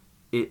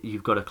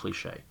 you've got a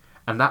cliche.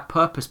 And that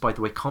purpose, by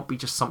the way, can't be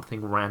just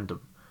something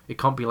random. It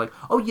can't be like,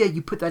 oh yeah,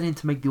 you put that in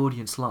to make the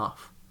audience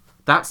laugh.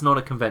 That's not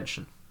a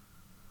convention.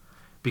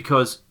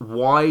 Because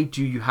why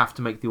do you have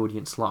to make the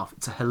audience laugh?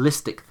 It's a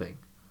holistic thing,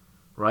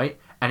 right?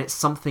 And it's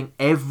something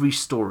every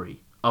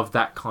story of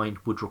that kind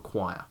would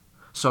require.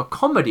 So a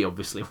comedy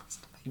obviously wants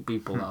to make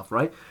people laugh,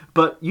 right?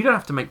 But you don't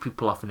have to make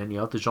people laugh in any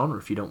other genre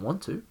if you don't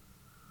want to.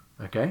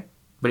 Okay?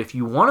 But if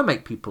you want to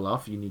make people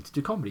laugh, you need to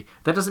do comedy.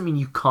 That doesn't mean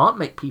you can't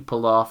make people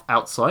laugh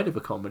outside of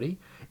a comedy.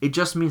 It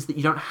just means that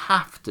you don't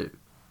have to.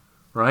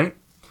 Right?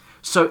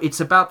 So it's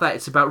about that.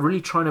 It's about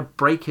really trying to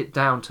break it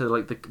down to,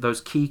 like, those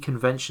key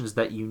conventions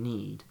that you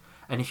need.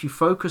 And if you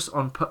focus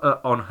on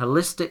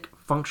holistic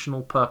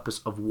functional purpose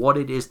of what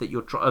it is that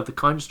of the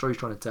kind of story you're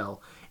trying to tell,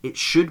 it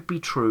should be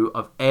true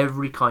of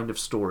every kind of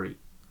story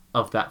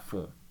of that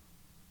form.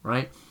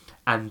 Right?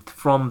 And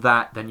from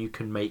that, then you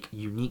can make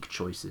unique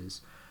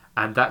choices.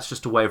 And that's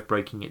just a way of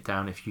breaking it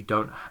down. If you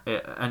don't,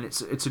 and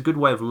it's a good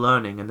way of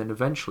learning, and then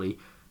eventually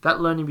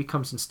that learning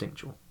becomes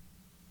instinctual,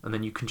 and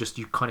then you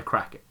kind of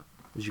crack it.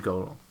 as you go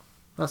along.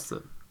 That's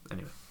the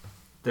anyway.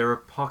 There are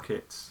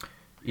pockets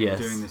yes.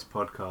 in doing this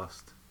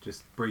podcast,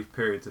 just brief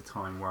periods of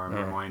time where I'm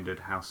reminded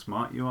how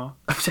smart you are.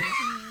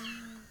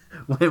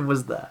 When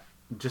was that?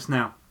 Just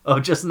now. Oh,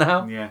 just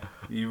now? Yeah.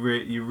 You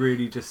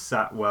really just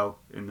sat well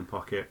in the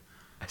pocket.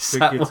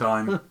 Took your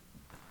time.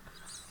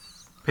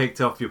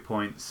 Picked off your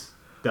points.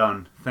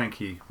 Done.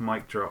 Thank you.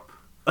 Mic drop.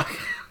 I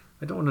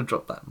don't want to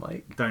drop that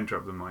mic. Don't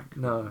drop the mic.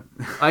 No.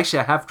 Actually,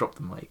 I have dropped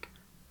the mic.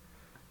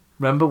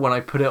 Remember when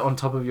I put it on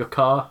top of your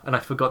car and I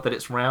forgot that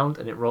it's round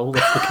and it rolled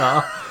off the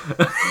car?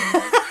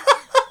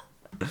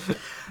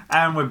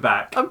 And we're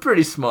back. I'm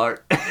pretty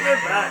smart. We're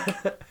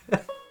back.